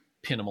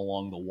pin them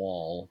along the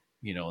wall,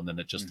 and then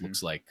it just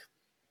looks like,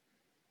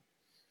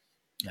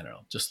 I don't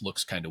know, just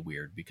looks kind of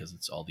weird because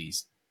it's all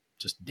these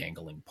just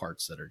dangling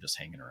parts that are just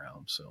hanging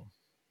around. So,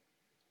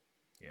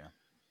 yeah.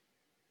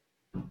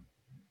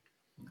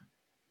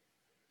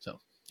 So,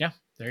 yeah,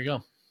 there you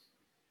go.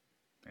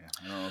 Yeah,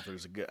 I don't know if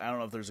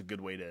there's a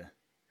good way to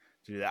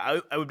do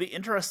that. I would be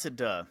interested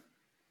to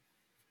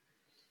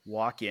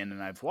walk in,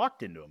 and I've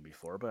walked into them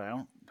before, but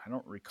I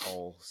don't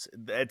recall.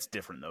 That's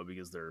different though,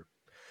 because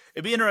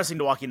it'd be interesting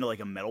to walk into like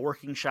a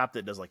metalworking shop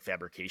that does like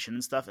fabrication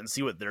and stuff and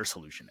see what their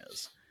solution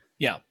is.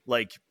 Yeah.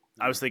 Like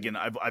I was thinking,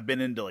 I've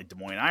been into like Des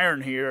Moines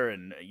Iron here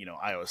and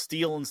Iowa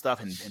Steel and stuff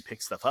and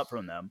pick stuff up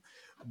from them,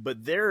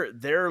 but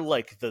they're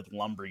like the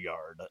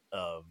lumberyard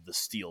of the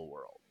steel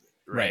world.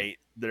 Right.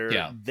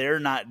 They're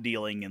not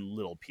dealing in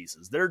little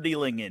pieces. They're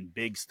dealing in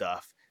big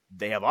stuff.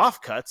 They have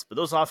offcuts, but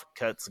those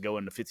offcuts go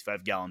into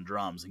 55-gallon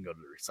drums and go to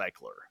the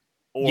recycler.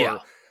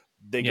 Or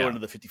they go into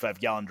the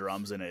 55-gallon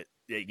drums and it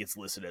gets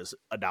listed as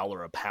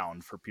 $1 a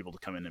pound for people to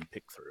come in and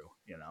pick through,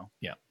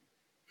 Yeah.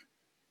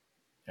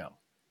 Yeah.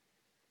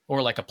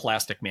 Or like a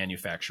plastic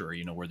manufacturer,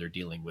 where they're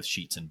dealing with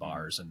sheets and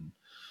bars and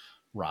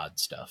rod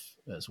stuff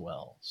as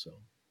well. So,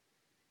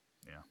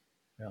 yeah.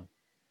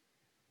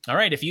 All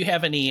right. If you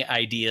have any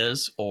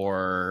ideas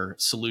or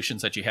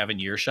solutions that you have in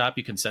your shop,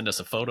 you can send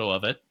us a photo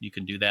of it. You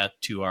can do that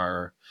to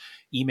our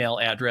email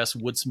address,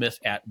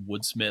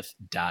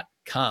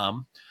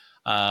 woodsmith@woodsmith.com.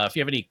 If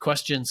you have any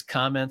questions,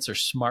 comments, or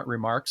smart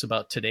remarks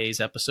about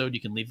today's episode,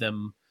 you can leave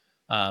them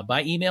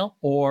by email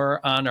or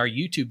on our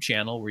YouTube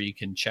channel, where you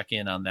can check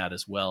in on that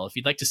as well. If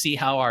you'd like to see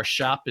how our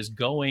shop is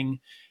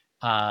going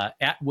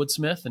at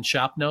Woodsmith and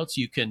Shop Notes,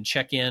 you can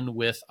check in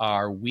with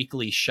our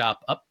weekly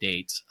shop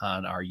updates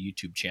on our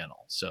YouTube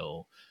channel.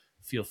 So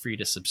feel free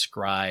to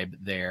subscribe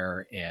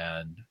there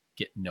and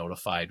get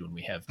notified when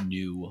we have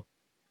new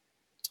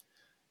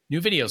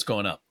videos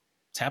going up.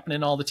 It's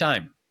happening all the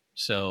time.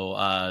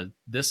 So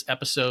this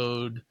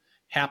episode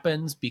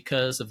happens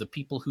because of the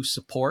people who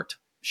support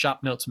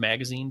Shop Notes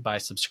Magazine by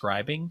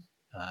subscribing.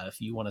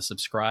 If you want to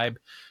subscribe,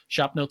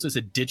 Shop Notes is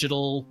a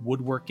digital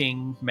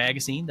woodworking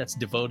magazine that's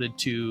devoted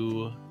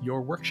to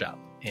your workshop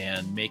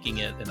and making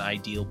it an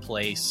ideal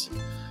place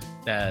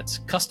that's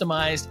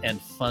customized and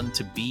fun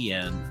to be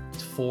in.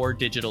 4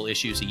 digital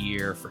issues a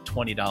year for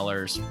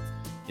 $20.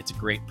 It's a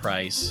great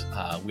price.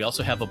 We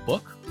also have a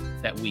book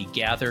that we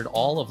gathered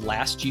all of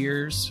last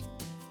year's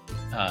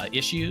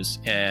issues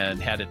and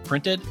had it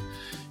printed.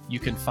 You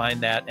can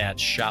find that at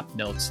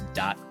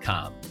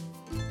shopnotes.com.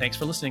 Thanks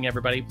for listening,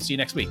 everybody. See you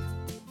next week.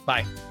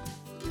 Bye.